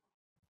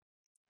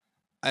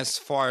 as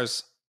far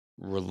as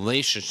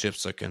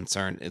relationships are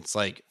concerned, it's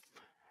like,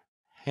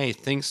 hey,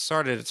 things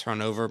started to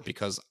turn over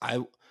because I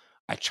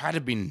try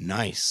to be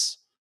nice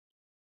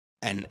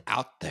and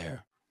out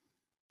there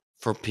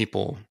for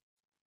people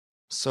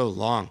so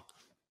long.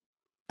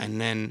 And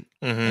then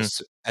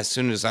as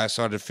soon as I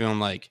started feeling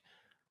like,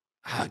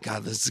 oh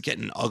God, this is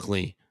getting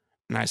ugly,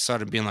 and I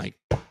started being like,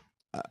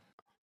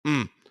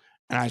 and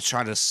I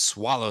tried to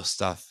swallow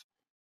stuff.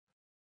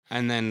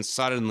 And then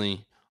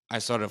suddenly I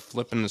started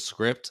flipping the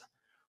script.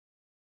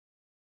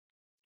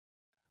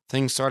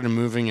 Things started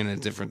moving in a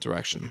different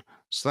direction.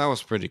 So that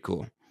was pretty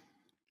cool.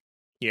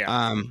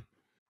 Yeah.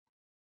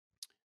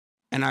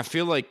 And I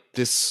feel like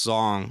this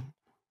song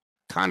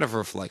kind of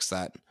reflects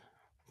that,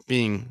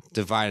 being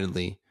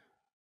dividedly.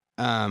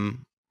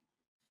 And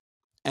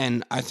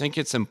I think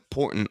it's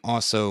important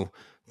also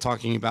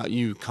talking about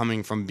you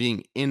coming from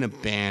being in a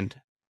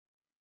band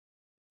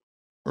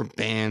or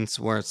bands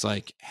where it's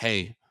like,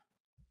 hey,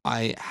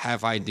 I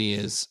have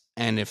ideas,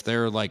 and if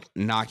they're like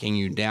knocking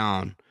you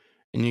down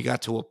and you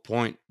got to a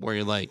point where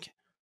you're like,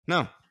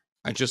 no,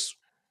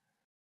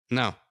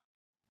 no,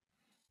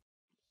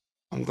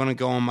 I'm going to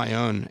go on my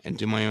own and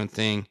do my own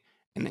thing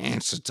and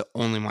answer to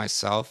only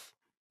myself.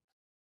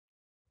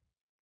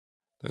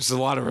 There's a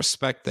lot of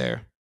respect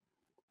there.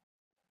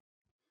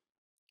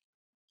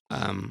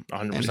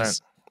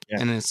 100%.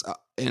 And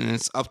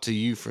it's up to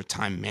you for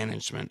time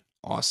management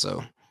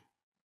also.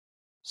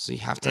 So you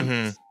have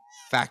to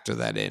factor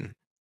that in,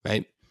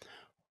 right?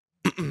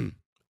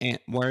 And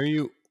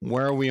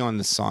where are we on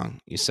the song?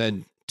 You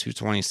said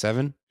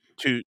 227?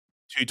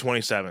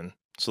 227.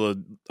 So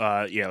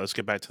yeah, let's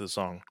get back to the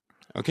song.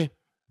 Okay.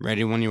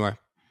 Ready when you are.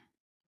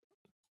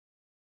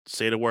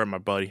 Say the word, my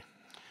buddy.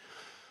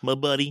 My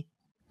buddy.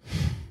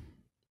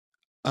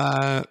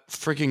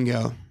 Freaking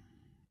go.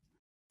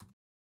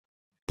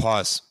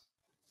 Pause.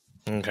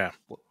 Okay.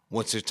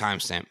 What's your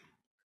timestamp?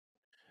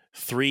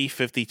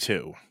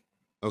 3:52.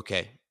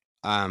 Okay.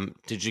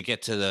 Did you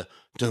get to the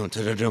boom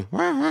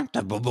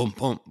boom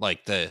boom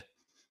like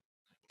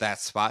that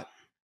spot,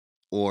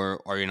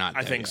 or are you not?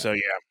 I think yet? so.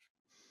 Yeah.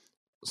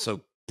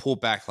 So pull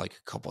back like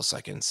a couple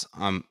seconds.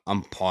 I'm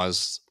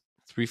paused.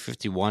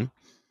 351.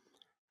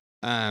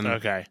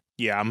 Okay.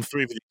 Yeah, I'm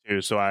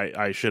 3:52. So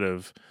I should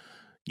have.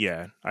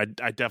 Yeah, I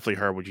definitely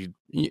heard what you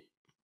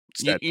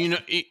said. You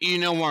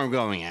know where I'm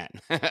going at.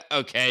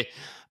 Okay.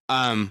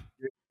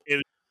 It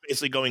was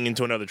basically going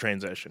into another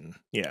transition.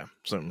 Yeah.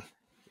 So.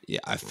 Yeah,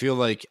 I feel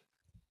like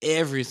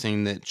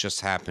everything that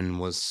just happened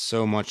was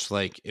so much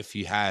like if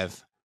you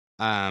have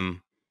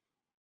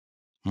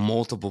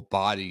multiple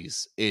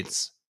bodies,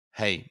 it's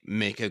hey,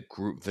 make a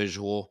group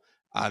visual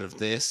out of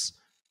this.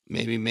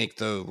 Maybe make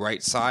the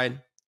right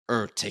side,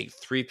 or take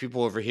 3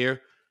 people over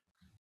here,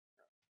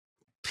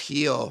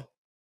 peel,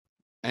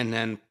 and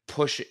then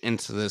push it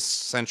into this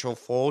central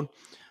fold.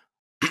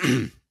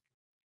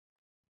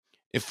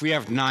 If we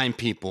have 9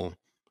 people,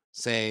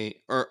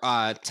 say, or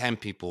 10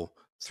 people,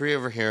 3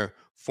 over here,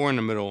 4 in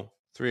the middle,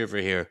 3 over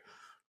here,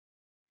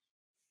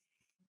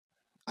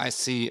 I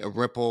see a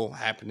ripple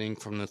happening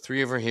from the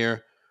 3 over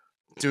here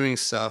doing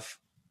stuff,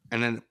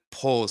 and then it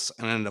pulls,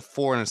 and then the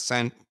 4 in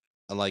a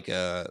like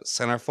a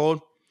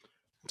centerfold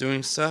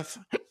doing stuff.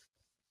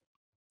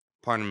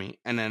 Pardon me.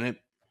 And then it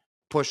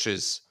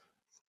pushes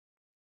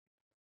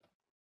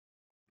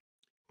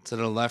to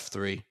the left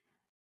 3.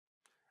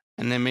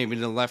 And then maybe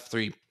the left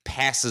 3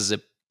 passes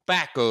it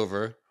back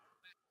over.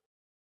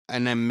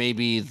 And then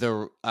maybe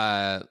the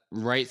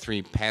right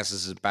 3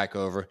 passes it back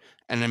over.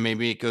 And then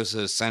maybe it goes to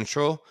the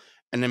central.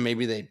 And then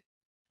maybe they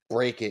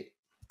break it.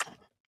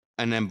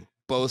 And then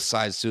both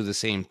sides do the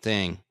same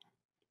thing.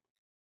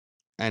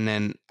 And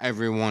then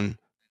everyone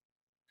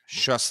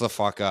shuts the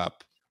fuck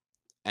up.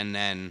 And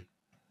then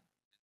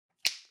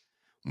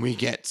we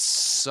get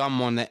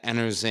someone that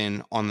enters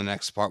in on the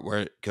next part where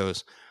it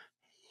goes,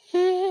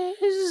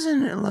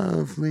 isn't it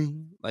lovely?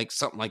 Like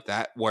something like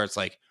that, where it's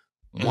like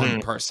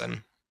one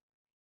person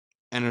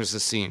enters the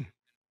scene.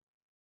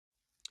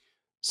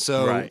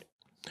 So, right.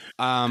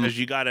 Because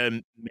you got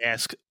to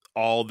mask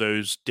all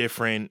those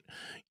different,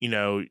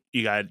 you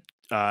got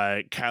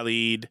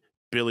Khalid,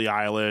 Billie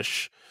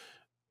Eilish,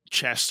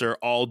 Chester,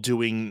 all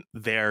doing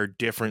their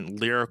different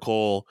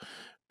lyrical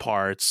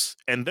parts,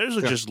 and those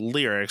are just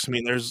lyrics. I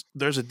mean,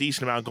 there's a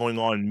decent amount going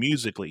on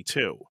musically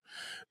too.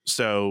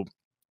 So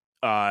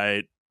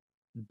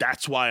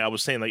that's why I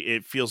was saying, like,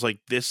 it feels like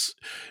this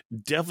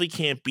definitely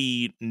can't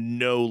be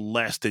no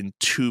less than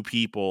 2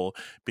 people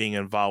being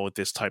involved with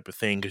this type of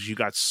thing, because you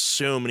got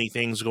so many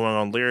things going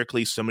on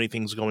lyrically, so many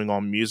things going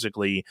on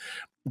musically,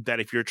 that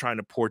if you're trying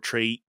to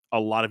portray a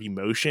lot of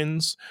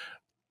emotions,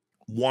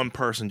 one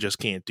person just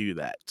can't do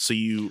that. So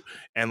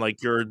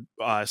like you're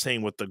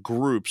saying with the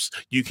groups,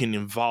 you can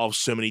involve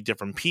so many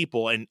different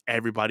people, and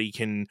everybody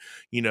can,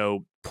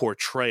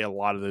 portray a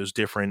lot of those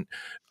different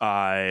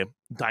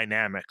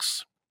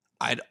dynamics.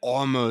 I'd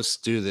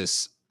almost do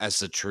this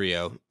as a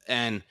trio,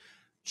 and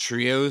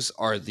trios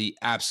are the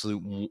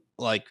absolute,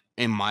 like,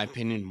 in my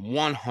opinion,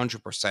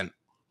 100%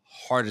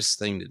 hardest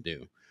thing to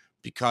do,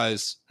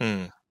 because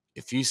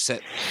if you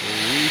set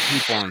 3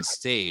 people on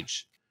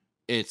stage,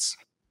 it's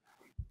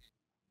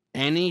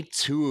any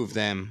 2 of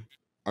them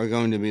are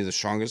going to be the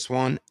strongest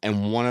one,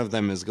 and one of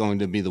them is going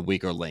to be the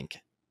weaker link,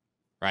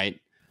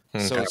 right?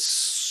 Okay. So it's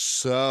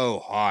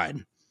so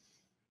hard,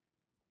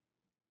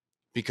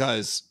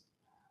 because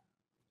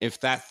if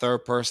that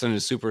third person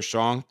is super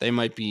strong, they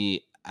might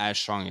be as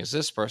strong as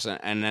this person,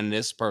 and then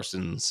this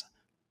person's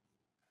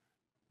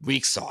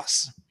weak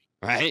sauce,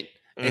 right?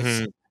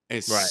 Mm-hmm.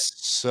 It's Right.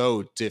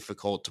 so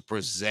difficult to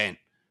present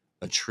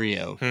a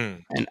trio,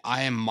 and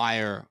I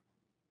admire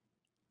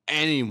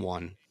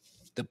anyone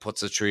that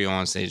puts a trio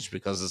on stage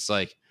because it's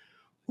like,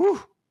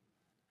 whew.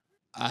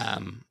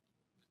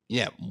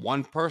 Yeah,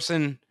 one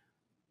person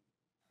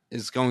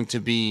is going to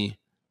be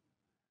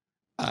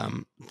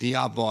the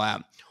oddball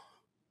out.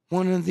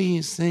 One of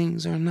these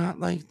things are not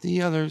like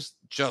the others,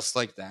 just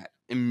like that,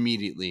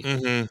 immediately.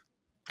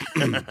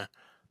 Mm-hmm.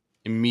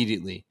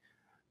 Immediately.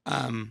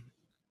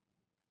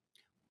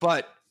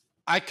 But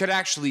I could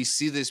actually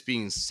see this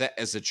being set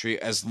as a trio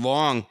as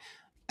long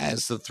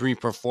as the three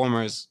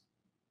performers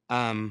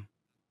are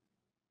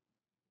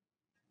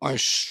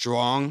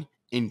strong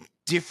in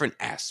different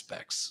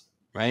aspects,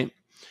 right?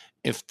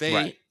 If they,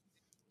 Right.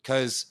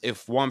 because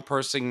if one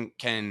person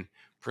can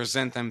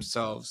present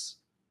themselves,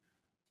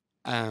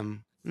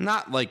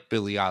 not like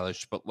Billie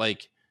Eilish, but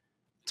like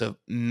to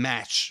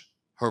match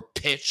her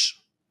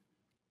pitch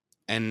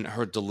and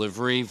her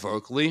delivery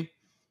vocally,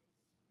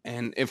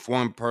 and if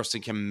one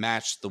person can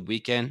match the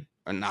weekend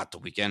or not the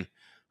weekend,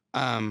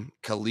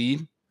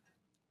 Khalid,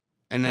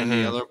 and then the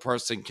Mm-hmm. other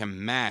person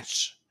can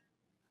match.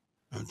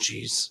 Oh,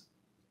 geez.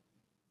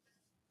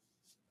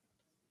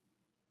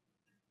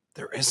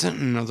 There isn't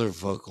another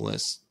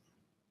vocalist.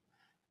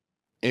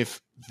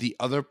 If the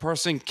other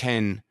person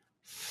can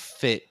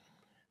fit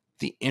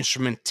the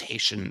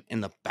instrumentation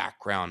in the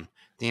background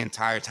the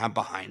entire time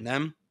behind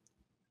them,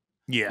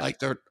 Yeah. like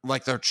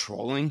they're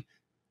trolling,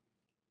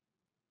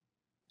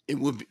 it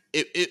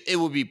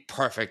would be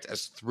perfect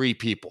as three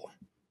people.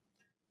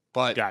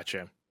 But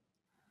Gotcha.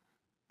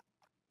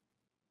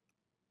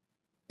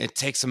 it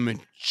takes a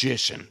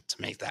magician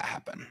to make that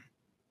happen.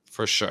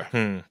 For sure.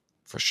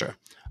 For sure.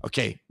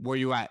 Okay, where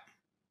you at?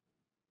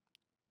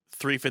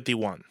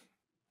 351.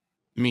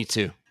 Me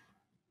too.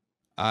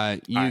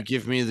 You right.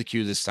 give me the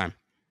cue this time.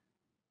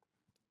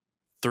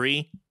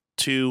 3,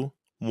 2,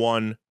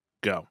 1,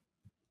 go.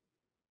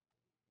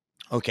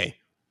 Okay.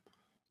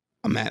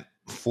 I'm at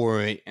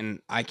 4:08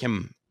 and I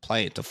can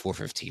play it to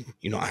 4:15.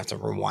 You don't have to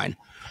rewind.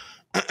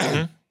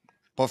 Mm-hmm.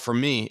 But for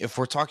me, if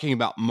we're talking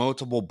about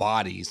multiple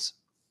bodies,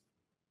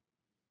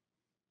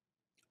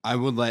 I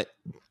would let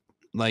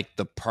like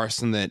the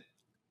person that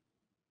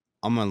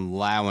I'm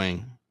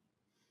allowing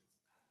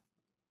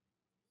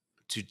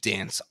to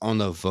dance on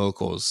the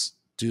vocals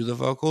do the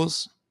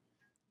vocals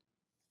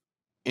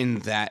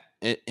in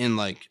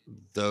like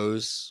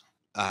those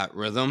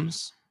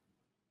rhythms,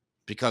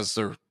 because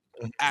they're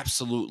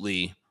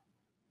absolutely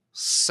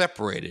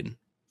separated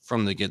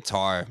from the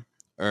guitar,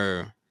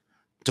 or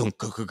don't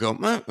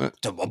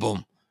go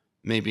boom.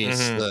 Maybe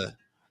it's Mm-hmm. the,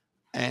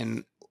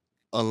 and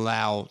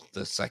allow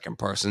the second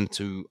person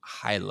to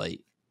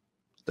highlight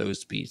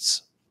those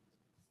beats.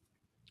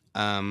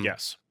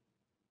 Yes.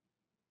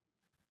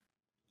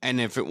 And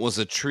if it was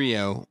a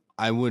trio,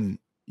 I would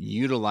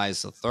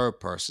utilize the third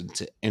person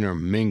to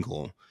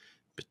intermingle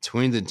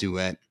between the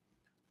duet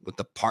with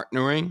the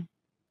partnering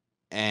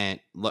and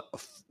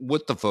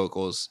with the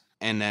vocals,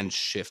 and then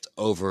shift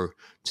over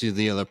to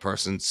the other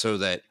person so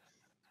that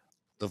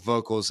the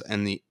vocals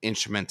and the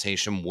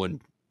instrumentation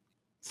would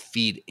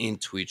feed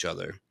into each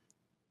other.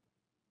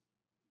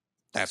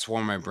 That's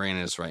where my brain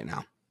is right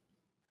now.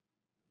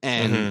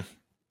 And Mm-hmm.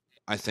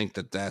 I think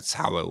that that's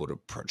how I would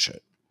approach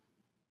it,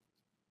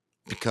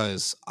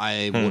 because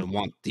I would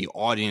want the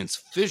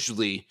audience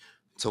visually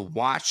to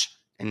watch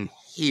and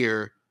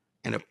hear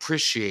and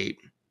appreciate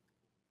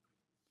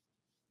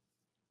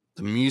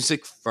the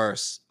music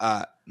first.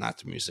 Not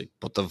the music,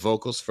 but the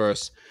vocals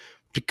first,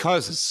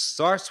 because it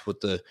starts with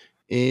the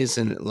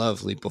 "Isn't it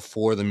lovely"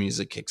 before the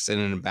music kicks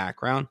in the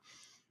background,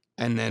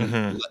 and then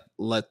Mm-hmm.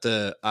 let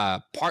the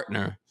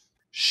partner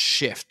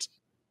shift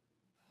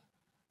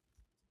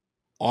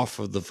off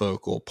of the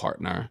vocal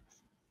partner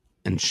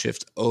and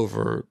shift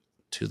over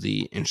to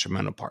the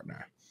instrumental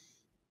partner.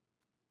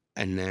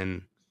 And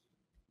then,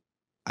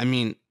 I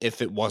mean,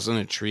 if it wasn't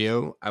a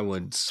trio, I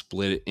would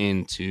split it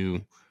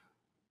into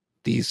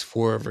these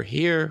four over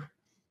here.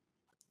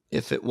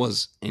 If it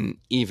was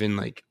an even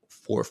like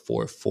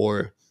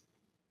 4-4-4,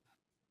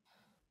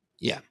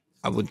 yeah,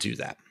 I would do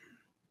that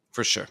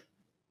for sure.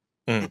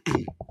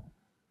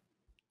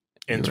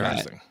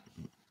 Interesting.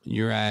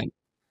 You're at,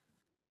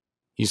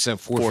 you said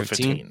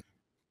 4:15? 4:15.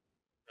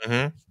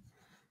 Mm-hmm.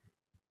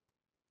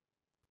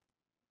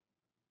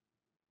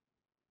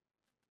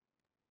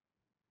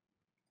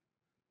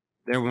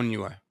 There when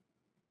you are.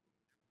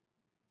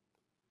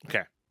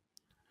 Okay.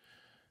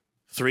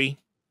 3,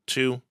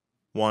 2,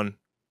 1,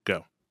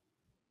 go.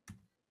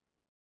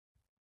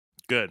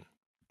 Good.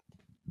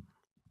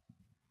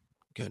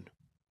 Good.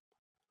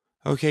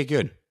 Okay,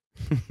 good.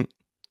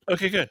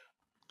 Okay, good.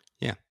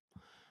 Yeah.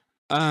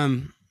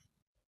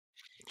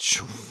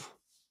 Phew.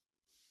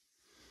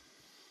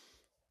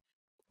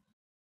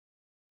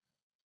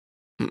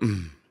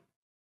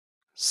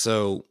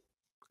 So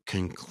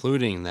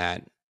concluding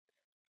that,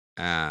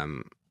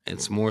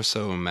 it's more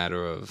so a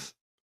matter of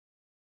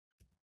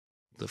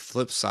the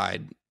flip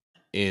side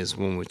is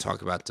when we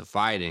talk about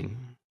dividing,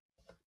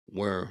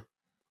 we're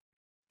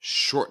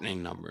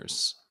shortening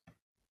numbers.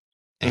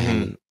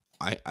 And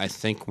I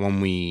think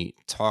when we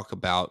talk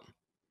about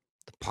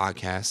the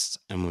podcast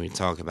and when we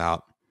talk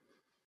about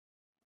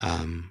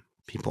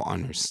people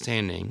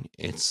understanding,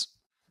 it's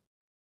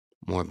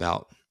more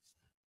about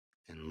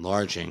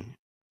enlarging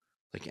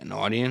like an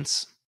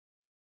audience.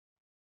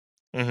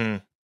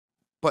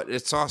 But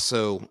it's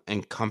also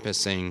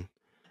encompassing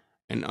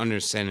and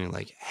understanding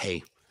like,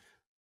 hey,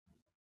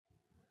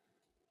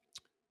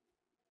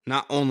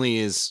 not only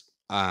is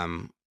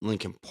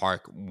Linkin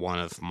Park one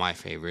of my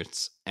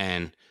favorites,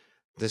 and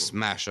this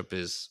mashup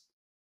is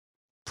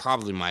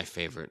probably my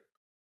favorite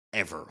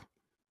ever.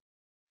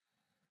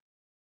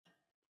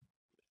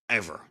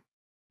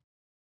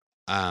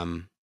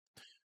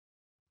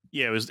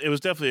 Yeah, it was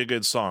definitely a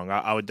good song.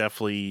 I would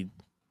definitely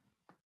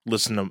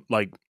listen to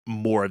like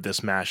more of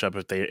this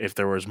mashup if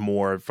there was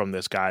more from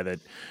this guy that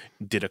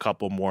did a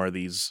couple more of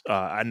these.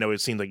 I know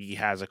it seems like he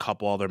has a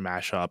couple other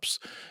mashups,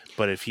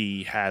 but if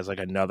he has like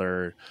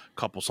another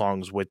couple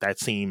songs with that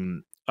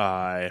same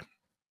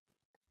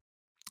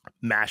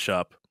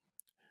mashup.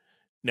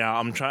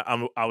 Now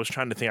I was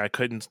trying to think. I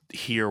couldn't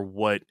hear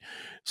what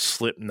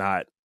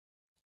Slipknot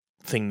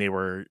thing they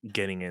were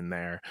getting in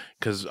there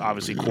because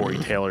obviously Corey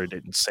Taylor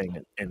didn't sing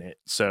it in it,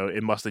 so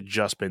it must have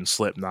just been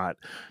Slipknot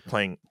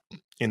playing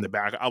in the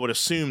back. I would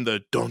assume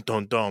the dun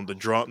dun dun,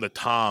 the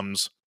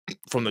toms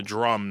from the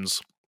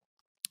drums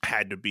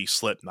had to be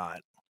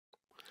Slipknot.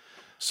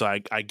 So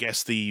I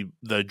guess the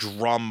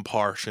drum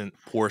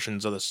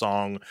portions of the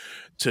song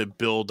to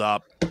build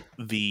up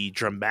the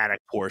dramatic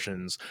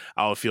portions,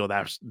 I would feel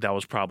that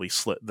was probably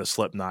the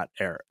Slipknot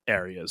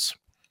areas.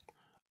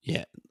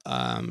 Yeah.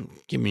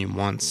 Give me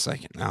 1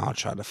 second now. I'll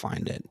try to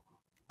find it.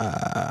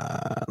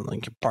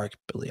 Linkin Park,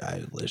 Billie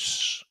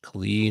Eilish,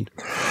 Khalid,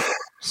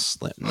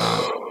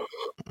 Slipknot.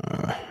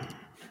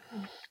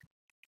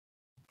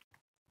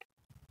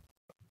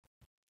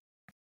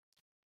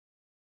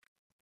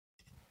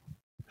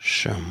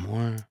 Show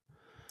more.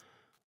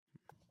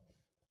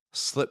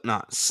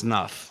 Slipknot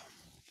Snuff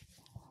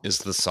is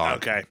the song.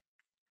 Okay.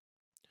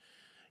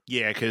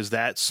 Yeah, because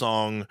that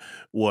song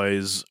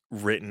was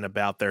written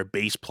about their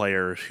bass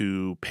player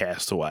who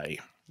passed away.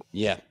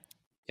 Yeah.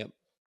 Yep.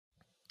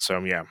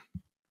 So yeah.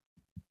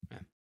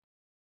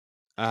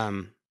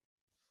 I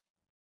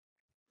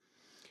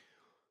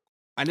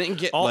didn't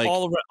get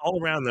all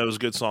around that was a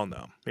good song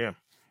though. Yeah.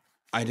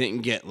 I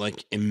didn't get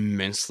like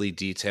immensely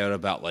detailed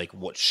about like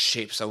what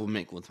shapes I would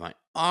make with my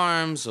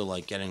arms or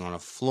like getting on a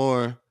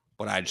floor,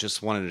 but I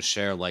just wanted to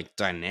share like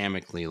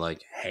dynamically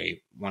like,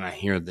 hey, when I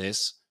hear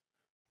this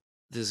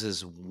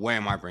is where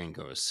my brain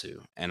goes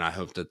to, and I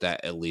hope that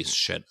at least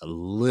shed a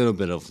little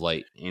bit of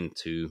light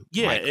into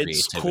my creativity.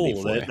 It's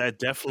cool. That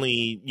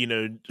definitely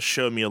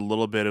showed me a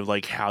little bit of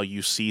like how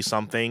you see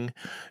something,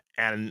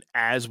 and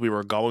as we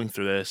were going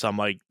through this, I'm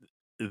like,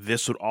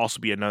 this would also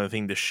be another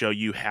thing to show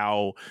you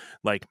how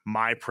like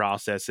my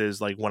process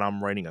is like when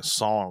I'm writing a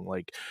song.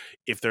 Like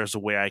if there's a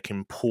way I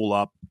can pull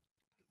up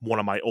one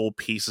of my old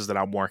pieces that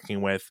I'm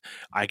working with,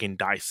 I can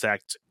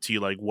dissect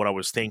to like what I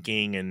was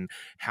thinking and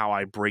how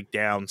I break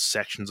down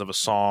sections of a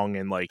song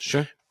and like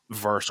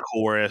verse,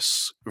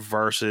 chorus,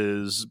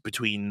 verses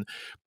between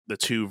the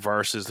two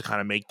verses to kind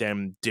of make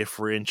them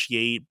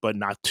differentiate but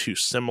not too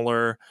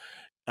similar.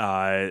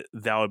 That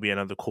would be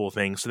another cool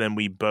thing. So then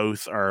we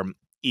both are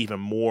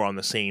even more on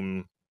the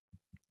same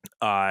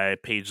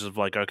pages of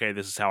like, okay,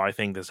 this is how I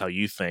think, this is how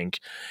you think,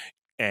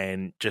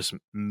 and just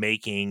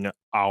making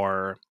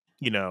our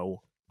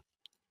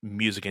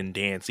music and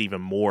dance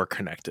even more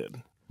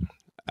connected.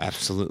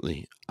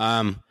 Absolutely.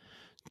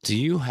 Do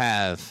you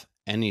have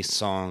any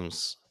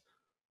songs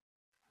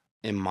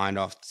in mind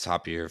off the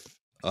top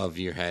of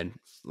your head?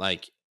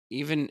 Like,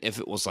 even if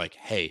it was like,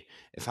 hey,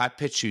 if I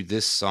pitch you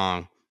this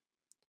song,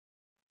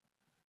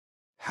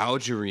 how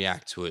would you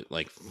react to it?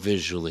 Like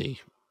visually,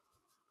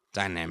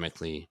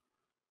 dynamically.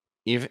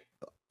 Even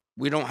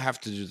we don't have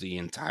to do the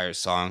entire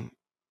song.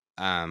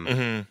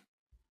 But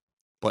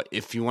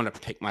if you want to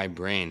pick my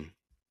brain,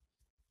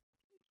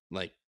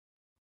 like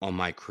on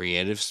my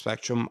creative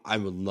spectrum, I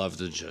would love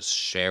to just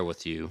share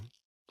with you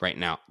right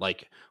now.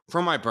 Like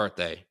for my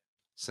birthday,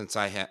 since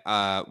I had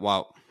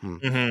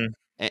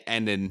it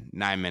ended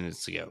 9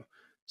 minutes ago,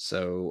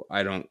 so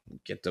I don't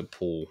get to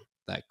pull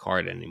that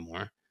card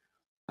anymore.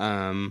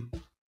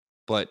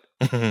 But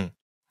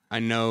I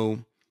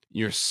know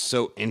you're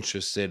so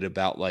interested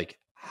about like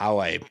how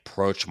I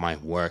approach my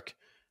work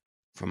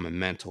from a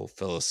mental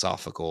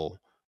philosophical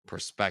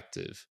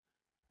perspective,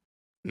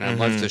 and I'd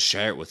love to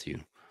share it with you.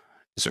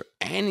 Is there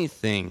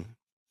anything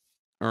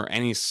or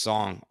any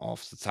song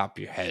off the top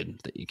of your head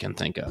that you can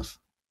think of?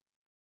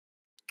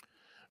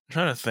 I'm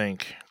trying to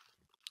think.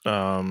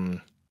 I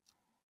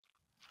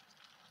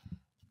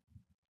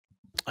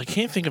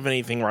can't think of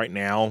anything right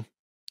now.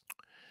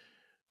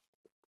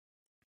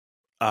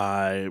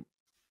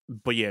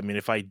 But yeah, I mean,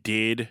 if I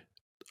did,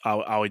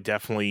 I would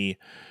definitely,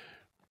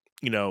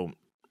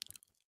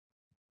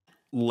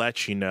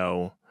 let you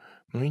know.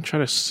 Let me try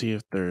to see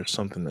if there's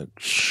something that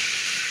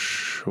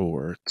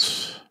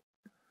short.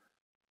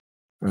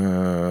 You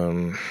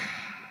know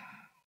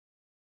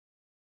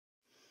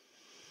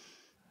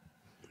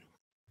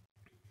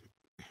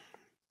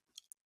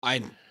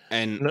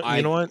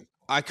what?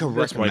 I could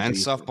This might recommend be-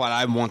 stuff, but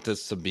I want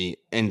this to be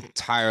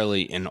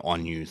entirely an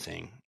on you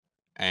thing.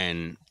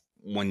 And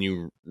when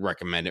you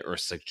recommend it or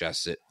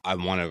suggest it, I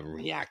want to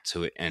react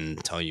to it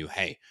and tell you,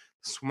 hey,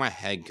 this is where my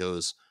head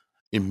goes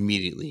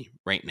immediately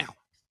right now.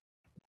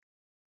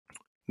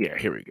 Yeah,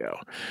 here we go.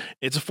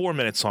 It's a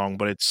 4-minute song,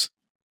 but it's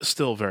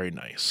still very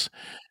nice.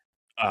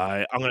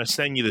 I'm going to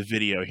send you the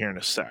video here in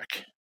a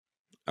sec.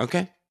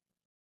 Okay.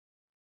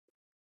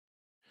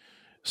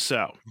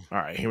 So, all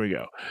right, here we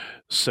go.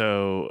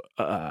 So,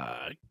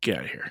 get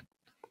out of here.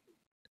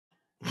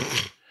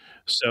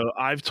 So,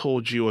 I've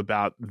told you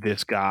about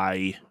this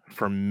guy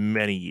for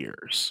many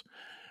years.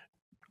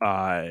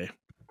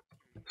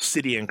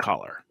 City and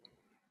Color.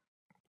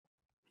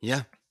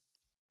 Yeah.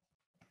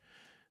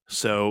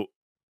 So,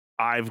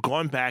 I've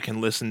gone back and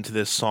listened to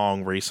this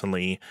song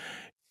recently,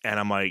 and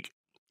I'm like,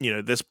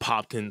 this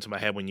popped into my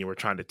head when you were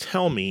trying to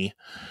tell me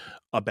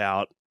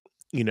about,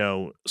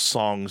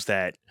 songs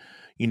that,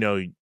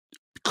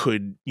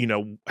 could,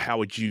 how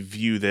would you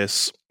view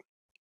this?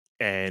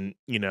 And,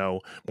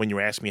 when you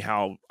asked me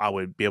how I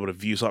would be able to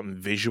view something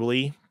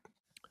visually,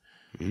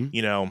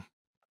 I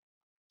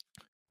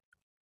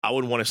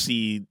would want to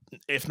see,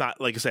 if not,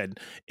 like I said,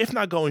 if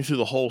not going through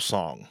the whole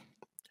song,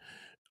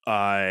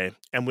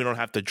 and we don't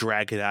have to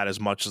drag it out as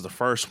much as the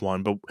first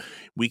one, but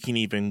we can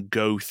even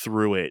go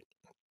through it,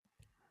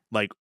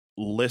 like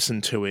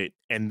listen to it,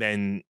 and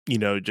then,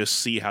 just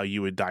see how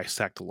you would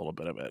dissect a little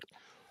bit of it.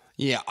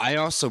 Yeah, I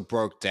also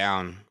broke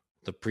down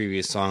the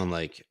previous song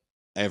like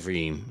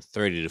every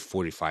 30 to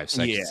 45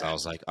 seconds. Yeah. I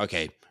was like,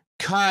 okay,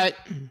 cut.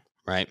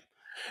 Right.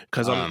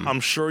 Because I'm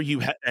sure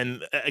you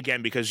and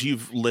again, because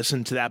you've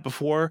listened to that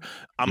before,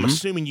 I'm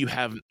assuming you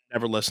have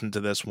never listened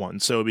to this one.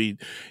 So it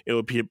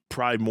would be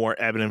probably more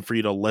evident for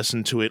you to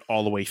listen to it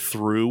all the way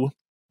through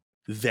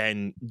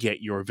than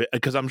get your,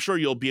 because I'm sure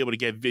you'll be able to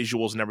get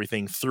visuals and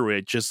everything through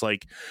it, just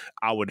like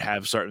I would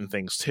have certain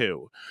things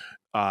too,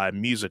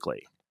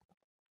 musically.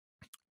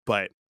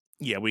 But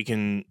yeah, we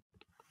can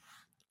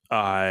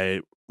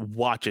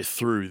watch it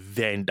through,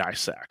 then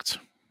dissect.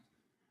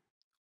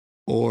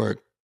 Or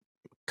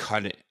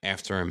cut it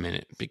after a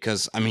minute,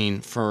 because I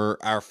mean, for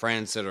our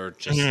friends that are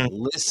just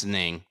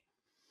listening,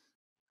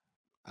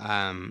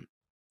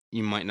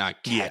 you might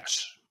not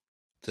catch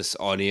this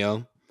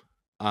audio,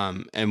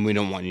 and we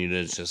don't want you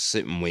to just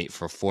sit and wait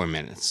for 4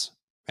 minutes,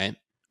 right?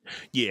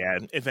 Yeah,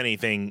 if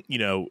anything,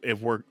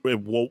 if we'll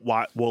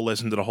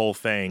listen to the whole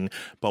thing,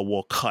 but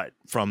we'll cut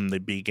from the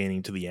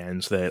beginning to the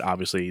end, so that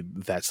obviously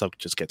that stuff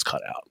just gets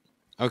cut out.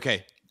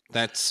 Okay,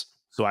 that's.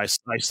 So I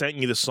sent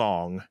you the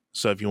song.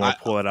 So if you want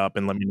to pull it up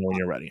and let me know when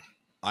you're ready.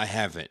 I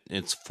have it.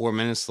 It's 4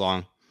 minutes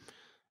long,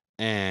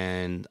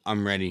 and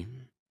I'm ready.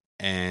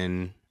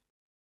 And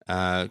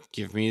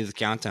give me the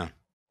countdown.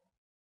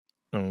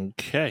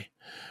 Okay.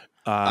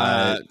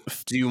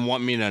 Do you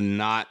want me to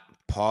not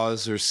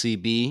pause or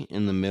CB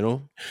in the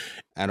middle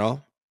at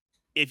all?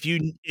 If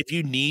you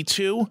need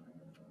to,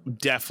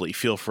 definitely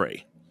feel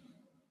free.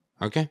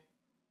 Okay.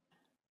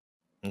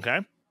 Okay.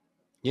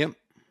 Yep.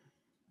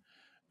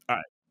 All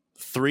right.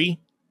 3,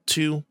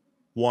 2,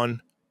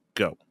 1,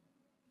 go.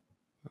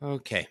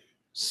 Okay.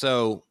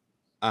 So,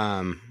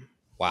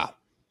 wow.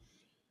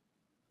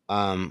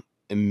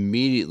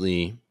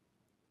 Immediately,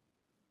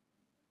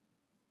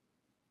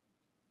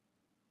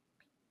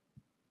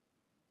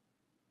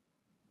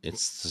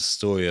 it's the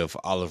story of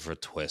Oliver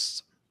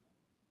Twist.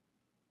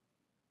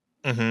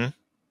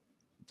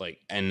 Like,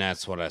 and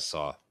that's what I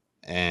saw.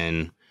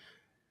 And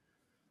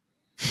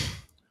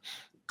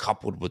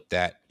coupled with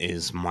that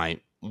is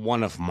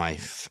one of my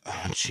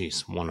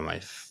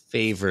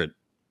favorite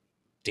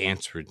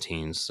dance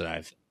routines that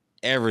I've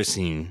ever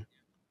seen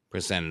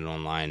presented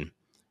online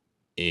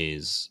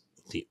is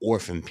the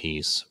Orphan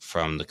piece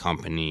from the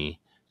company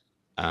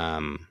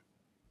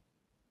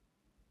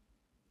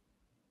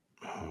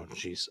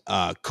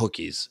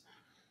Cookies.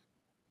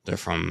 They're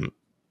from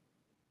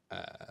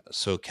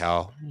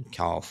SoCal,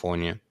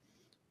 California.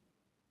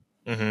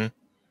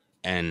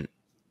 And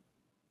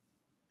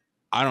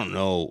I don't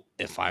know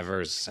if I've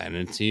ever sent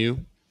it to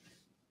you.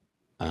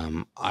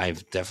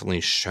 I've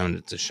definitely shown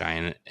it to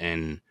Cheyenne,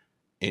 and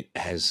it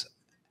has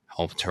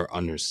helped her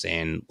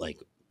understand like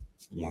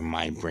where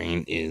my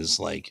brain is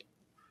like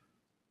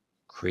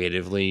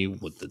creatively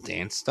with the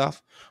dance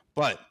stuff.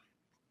 But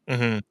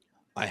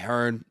I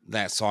heard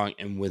that song,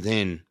 and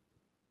within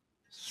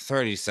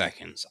 30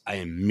 seconds, I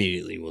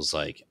immediately was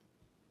like,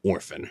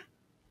 Orphan.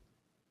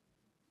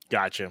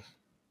 Gotcha.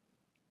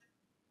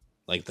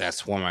 Like,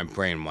 that's where my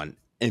brain went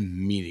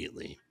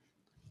immediately.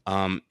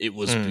 It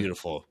was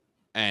beautiful,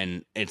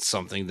 and it's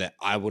something that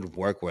I would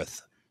work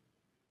with.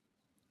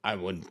 I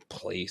would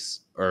place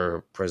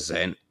or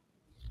present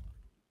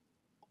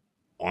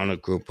on a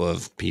group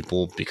of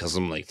people, because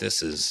I'm like,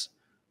 this is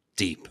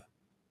deep.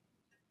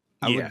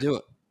 I would do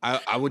it.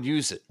 I would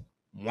use it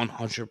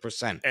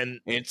 100%.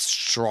 And it's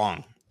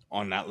strong.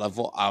 on that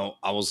level,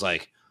 I was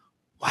like,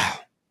 wow,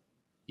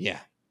 yeah,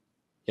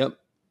 yep,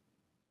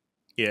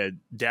 Yeah,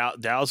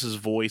 Dallas's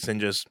voice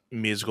and just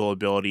musical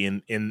ability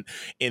in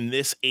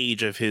this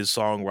age of his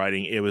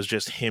songwriting, it was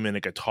just him and a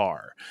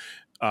guitar,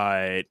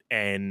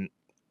 and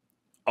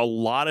a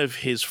lot of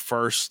his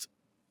first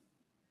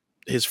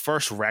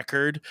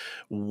record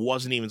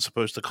wasn't even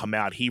supposed to come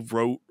out. He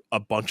wrote a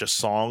bunch of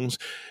songs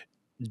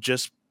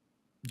just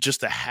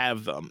to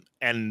have them,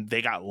 and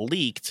they got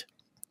leaked,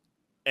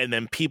 and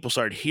then people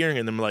started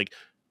hearing them like,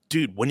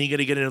 dude, when are you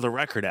gonna get another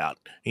record out?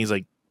 And he's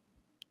like,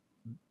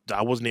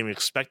 I wasn't even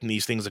expecting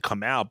these things to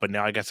come out, but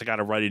now I guess I got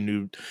to write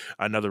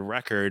another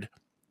record.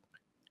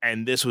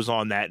 And this was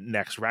on that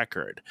next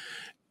record.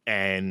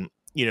 And,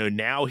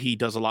 now he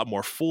does a lot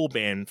more full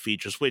band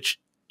features, which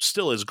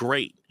still is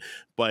great,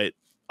 but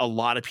a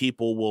lot of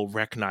people will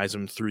recognize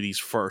him through these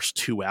first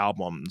two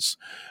albums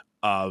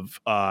of,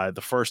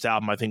 the first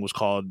album I think was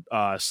called,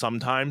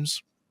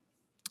 Sometimes.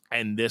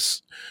 And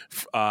this,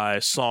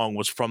 song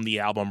was from the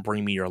album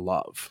Bring Me Your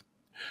Love.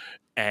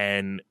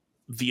 And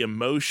the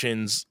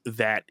emotions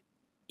that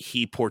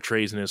he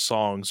portrays in his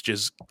songs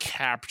just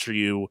capture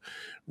you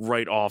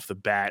right off the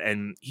bat.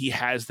 And he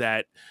has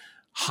that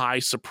high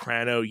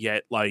soprano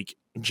yet like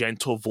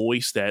gentle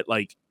voice that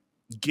like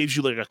gives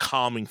you like a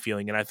calming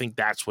feeling. And I think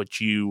that's what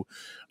you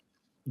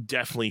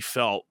definitely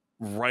felt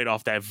right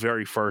off that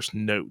very first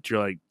note. You're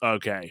like,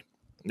 okay,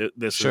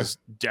 this Sure. is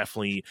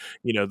definitely,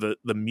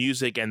 the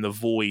music and the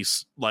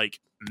voice like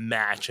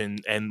match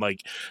and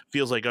like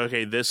feels like,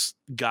 okay, this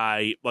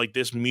guy, like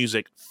this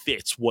music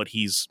fits what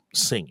he's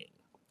singing.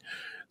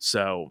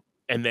 So,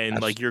 and then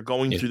like you're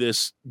going through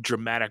this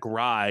dramatic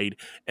ride,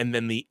 and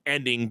then the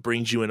ending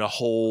brings you in a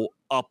whole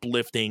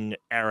uplifting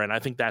era. And I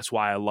think that's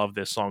why I love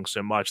this song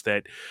so much,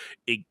 that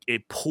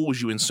it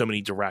pulls you in so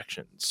many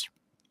directions.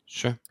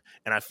 Sure.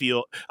 And I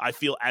feel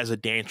as a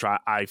dancer,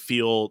 I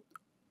feel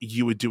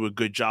you would do a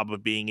good job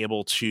of being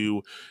able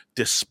to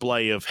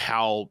display of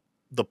how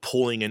the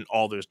pulling in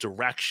all those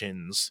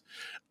directions.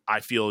 I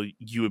feel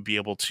you would be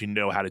able to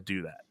know how to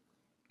do that.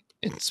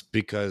 It's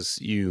because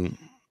you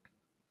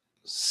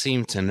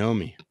seem to know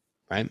me,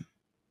 right?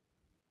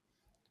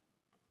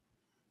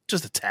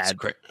 Just a tad.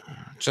 Great.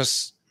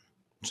 Just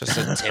a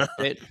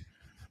tidbit.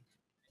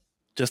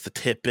 Just a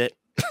tidbit.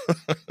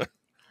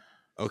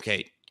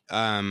 Okay.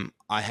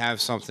 I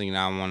have something that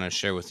I want to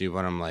share with you,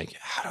 but I'm like,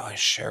 how do I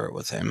share it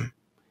with him?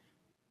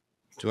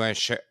 Do I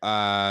share?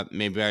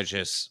 Maybe I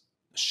just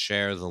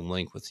share the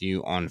link with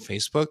you on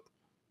Facebook.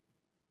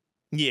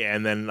 Yeah,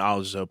 and then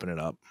I'll just open it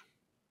up.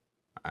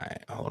 All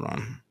right, hold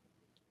on.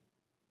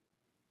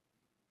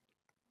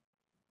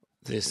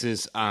 This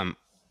is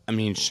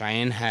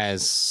Cheyenne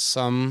has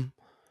some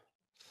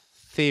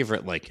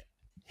favorite like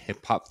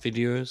hip hop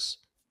videos.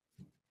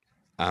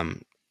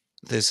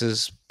 This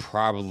is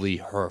probably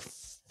her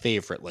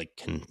favorite like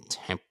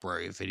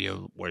contemporary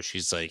video where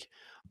she's like,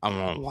 I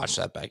want to watch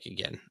that back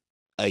again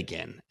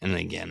and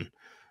again.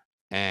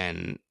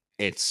 And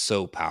it's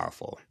so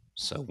powerful.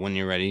 So when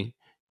you're ready,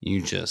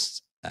 you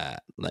just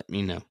let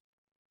me know.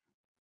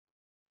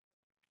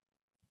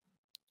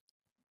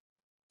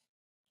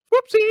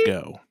 Whoopsie.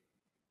 Go.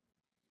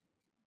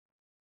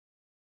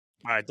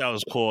 All right, that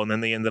was cool. And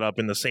then they ended up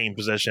in the same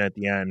position at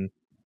the end.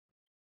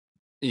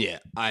 Yeah,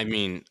 I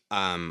mean,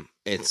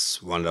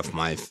 it's one of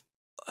my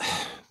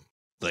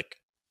like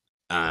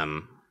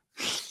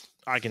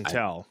I can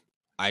tell.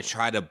 I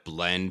try to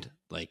blend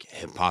like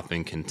hip hop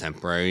and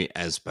contemporary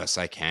as best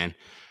I can,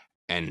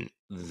 and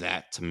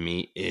that to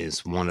me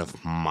is one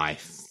of my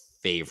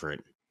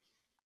favorite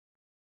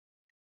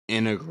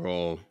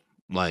integral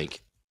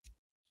like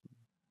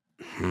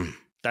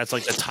That's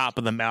like the top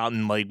of the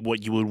mountain, like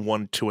what you would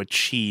want to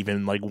achieve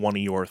in like one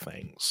of your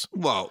things.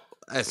 Well,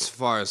 as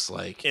far as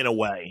like in a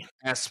way,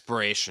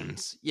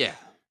 aspirations, yeah,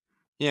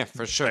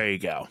 for sure. There you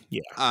go.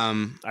 Yeah,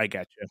 I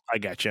got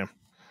you.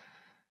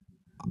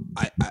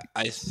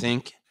 I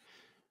think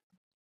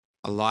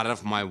a lot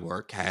of my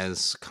work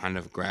has kind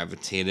of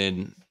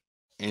gravitated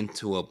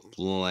into a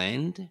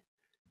blend,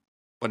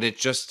 but it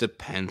just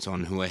depends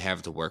on who I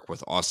have to work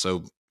with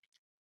also,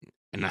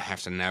 and I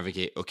have to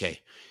navigate,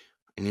 okay,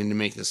 I need to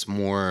make this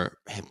more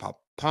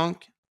hip-hop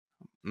punk,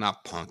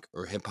 not punk,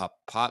 or hip-hop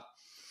pop,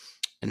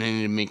 and I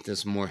need to make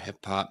this more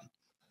hip-hop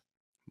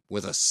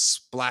with a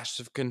splash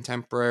of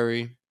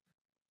contemporary,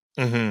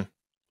 and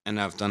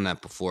I've done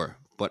that before,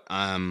 but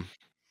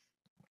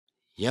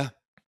yeah,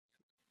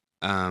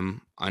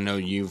 I know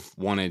you've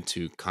wanted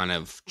to kind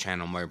of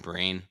channel my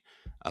brain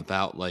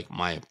about like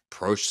my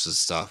approach to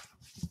stuff.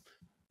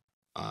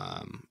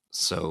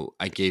 So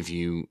I gave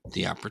you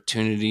the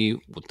opportunity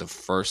with the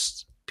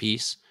first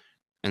piece,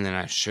 and then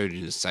I showed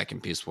you the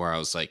second piece where I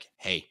was like,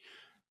 hey,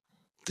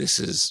 this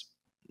is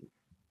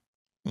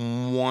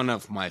one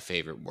of my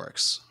favorite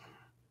works.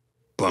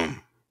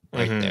 Boom.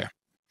 Right there.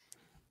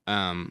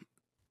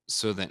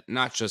 So that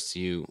not just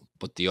you,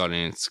 but the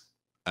audience,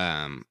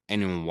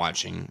 anyone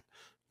watching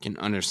can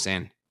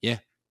understand, yeah,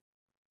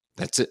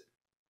 that's it.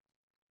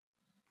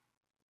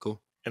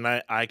 Cool. And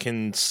I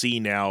can see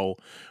now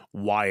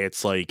why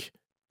it's like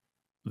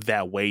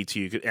that way to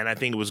you. And I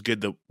think it was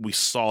good that we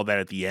saw that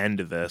at the end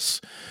of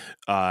this.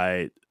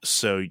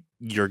 So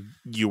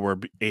you were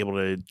able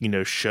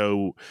to,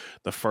 show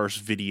the first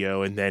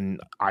video, and then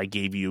I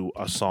gave you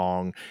a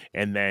song,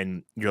 and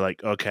then you're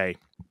like, okay,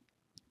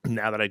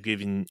 now that I've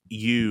given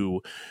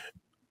you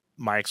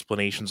my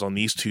explanations on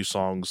these two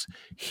songs,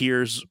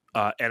 here's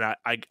and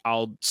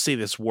I'll say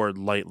this word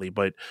lightly,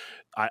 but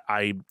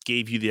I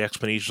gave you the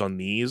explanations on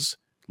these.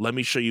 Let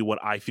me show you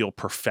what I feel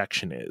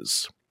perfection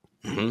is.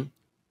 Mm-hmm.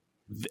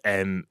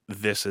 And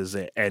this is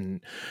it.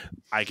 And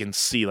I can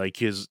see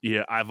like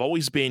I've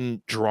always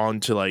been drawn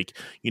to like,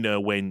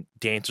 when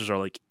dancers are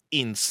like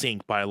in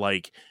sync by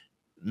like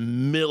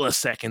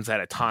milliseconds at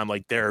a time,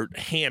 like their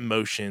hand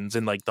motions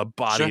and like the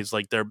body is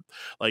like they're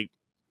like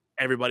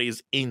everybody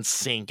is in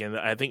sync. And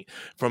I think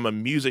from a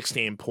music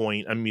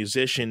standpoint, a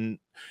musician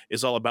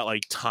is all about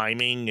like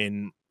timing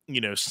and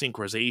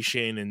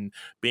synchronization and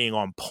being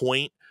on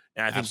point.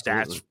 And I think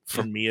that's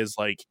for me is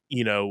like,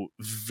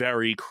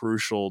 very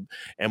crucial.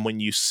 And when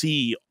you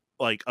see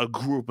like a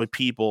group of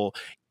people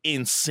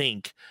in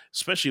sync,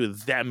 especially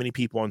with that many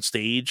people on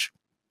stage,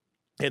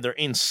 and they're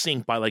in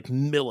sync by like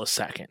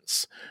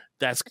milliseconds,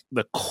 that's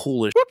the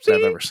coolest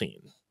I've ever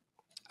seen.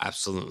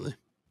 Absolutely.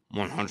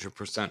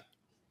 100%.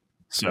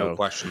 So no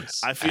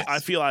questions. I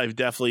feel I've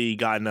definitely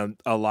gotten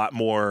a lot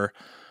more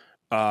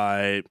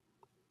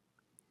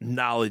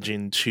knowledge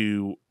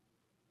into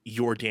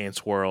your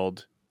dance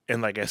world.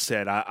 And like I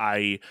said,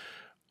 I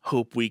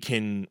hope we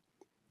can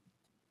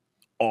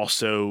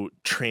also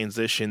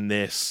transition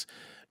this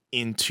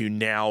into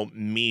now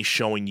me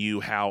showing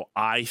you how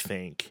I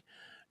think,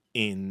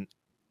 in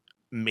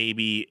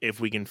maybe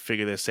if we can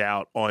figure this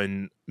out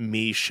on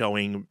me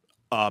showing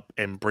up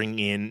and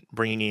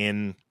bringing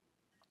in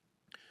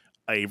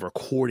a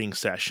recording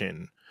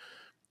session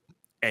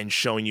and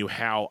showing you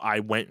how I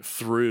went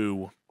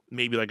through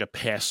maybe like a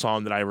past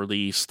song that I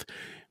released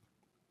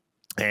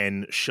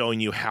and showing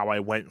you how I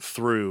went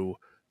through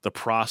the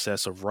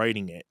process of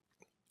writing it.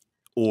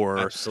 Or,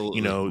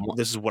 Absolutely.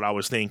 this is what I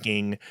was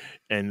thinking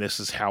and this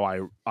is how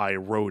I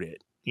wrote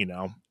it,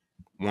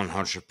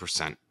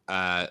 100%.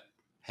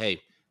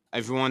 Hey,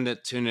 everyone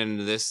that tuned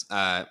into this,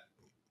 this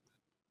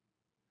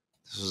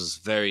was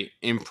very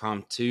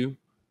impromptu.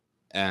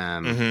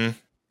 And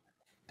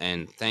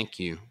thank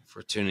you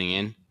for tuning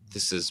in.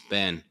 This has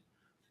been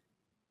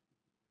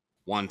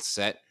One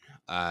Set.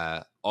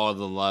 All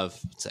the love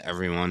to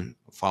everyone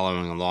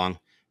following along.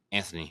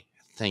 Anthony,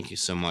 thank you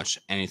so much.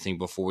 Anything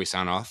before we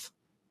sign off?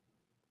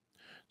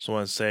 So I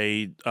want to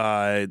say,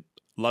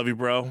 love you,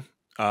 bro.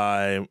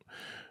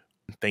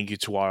 Thank you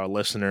to our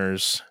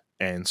listeners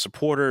and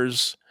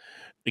supporters.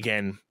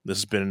 Again, this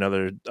has been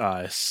another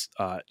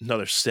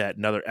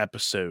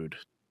episode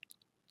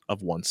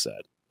of One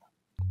Set.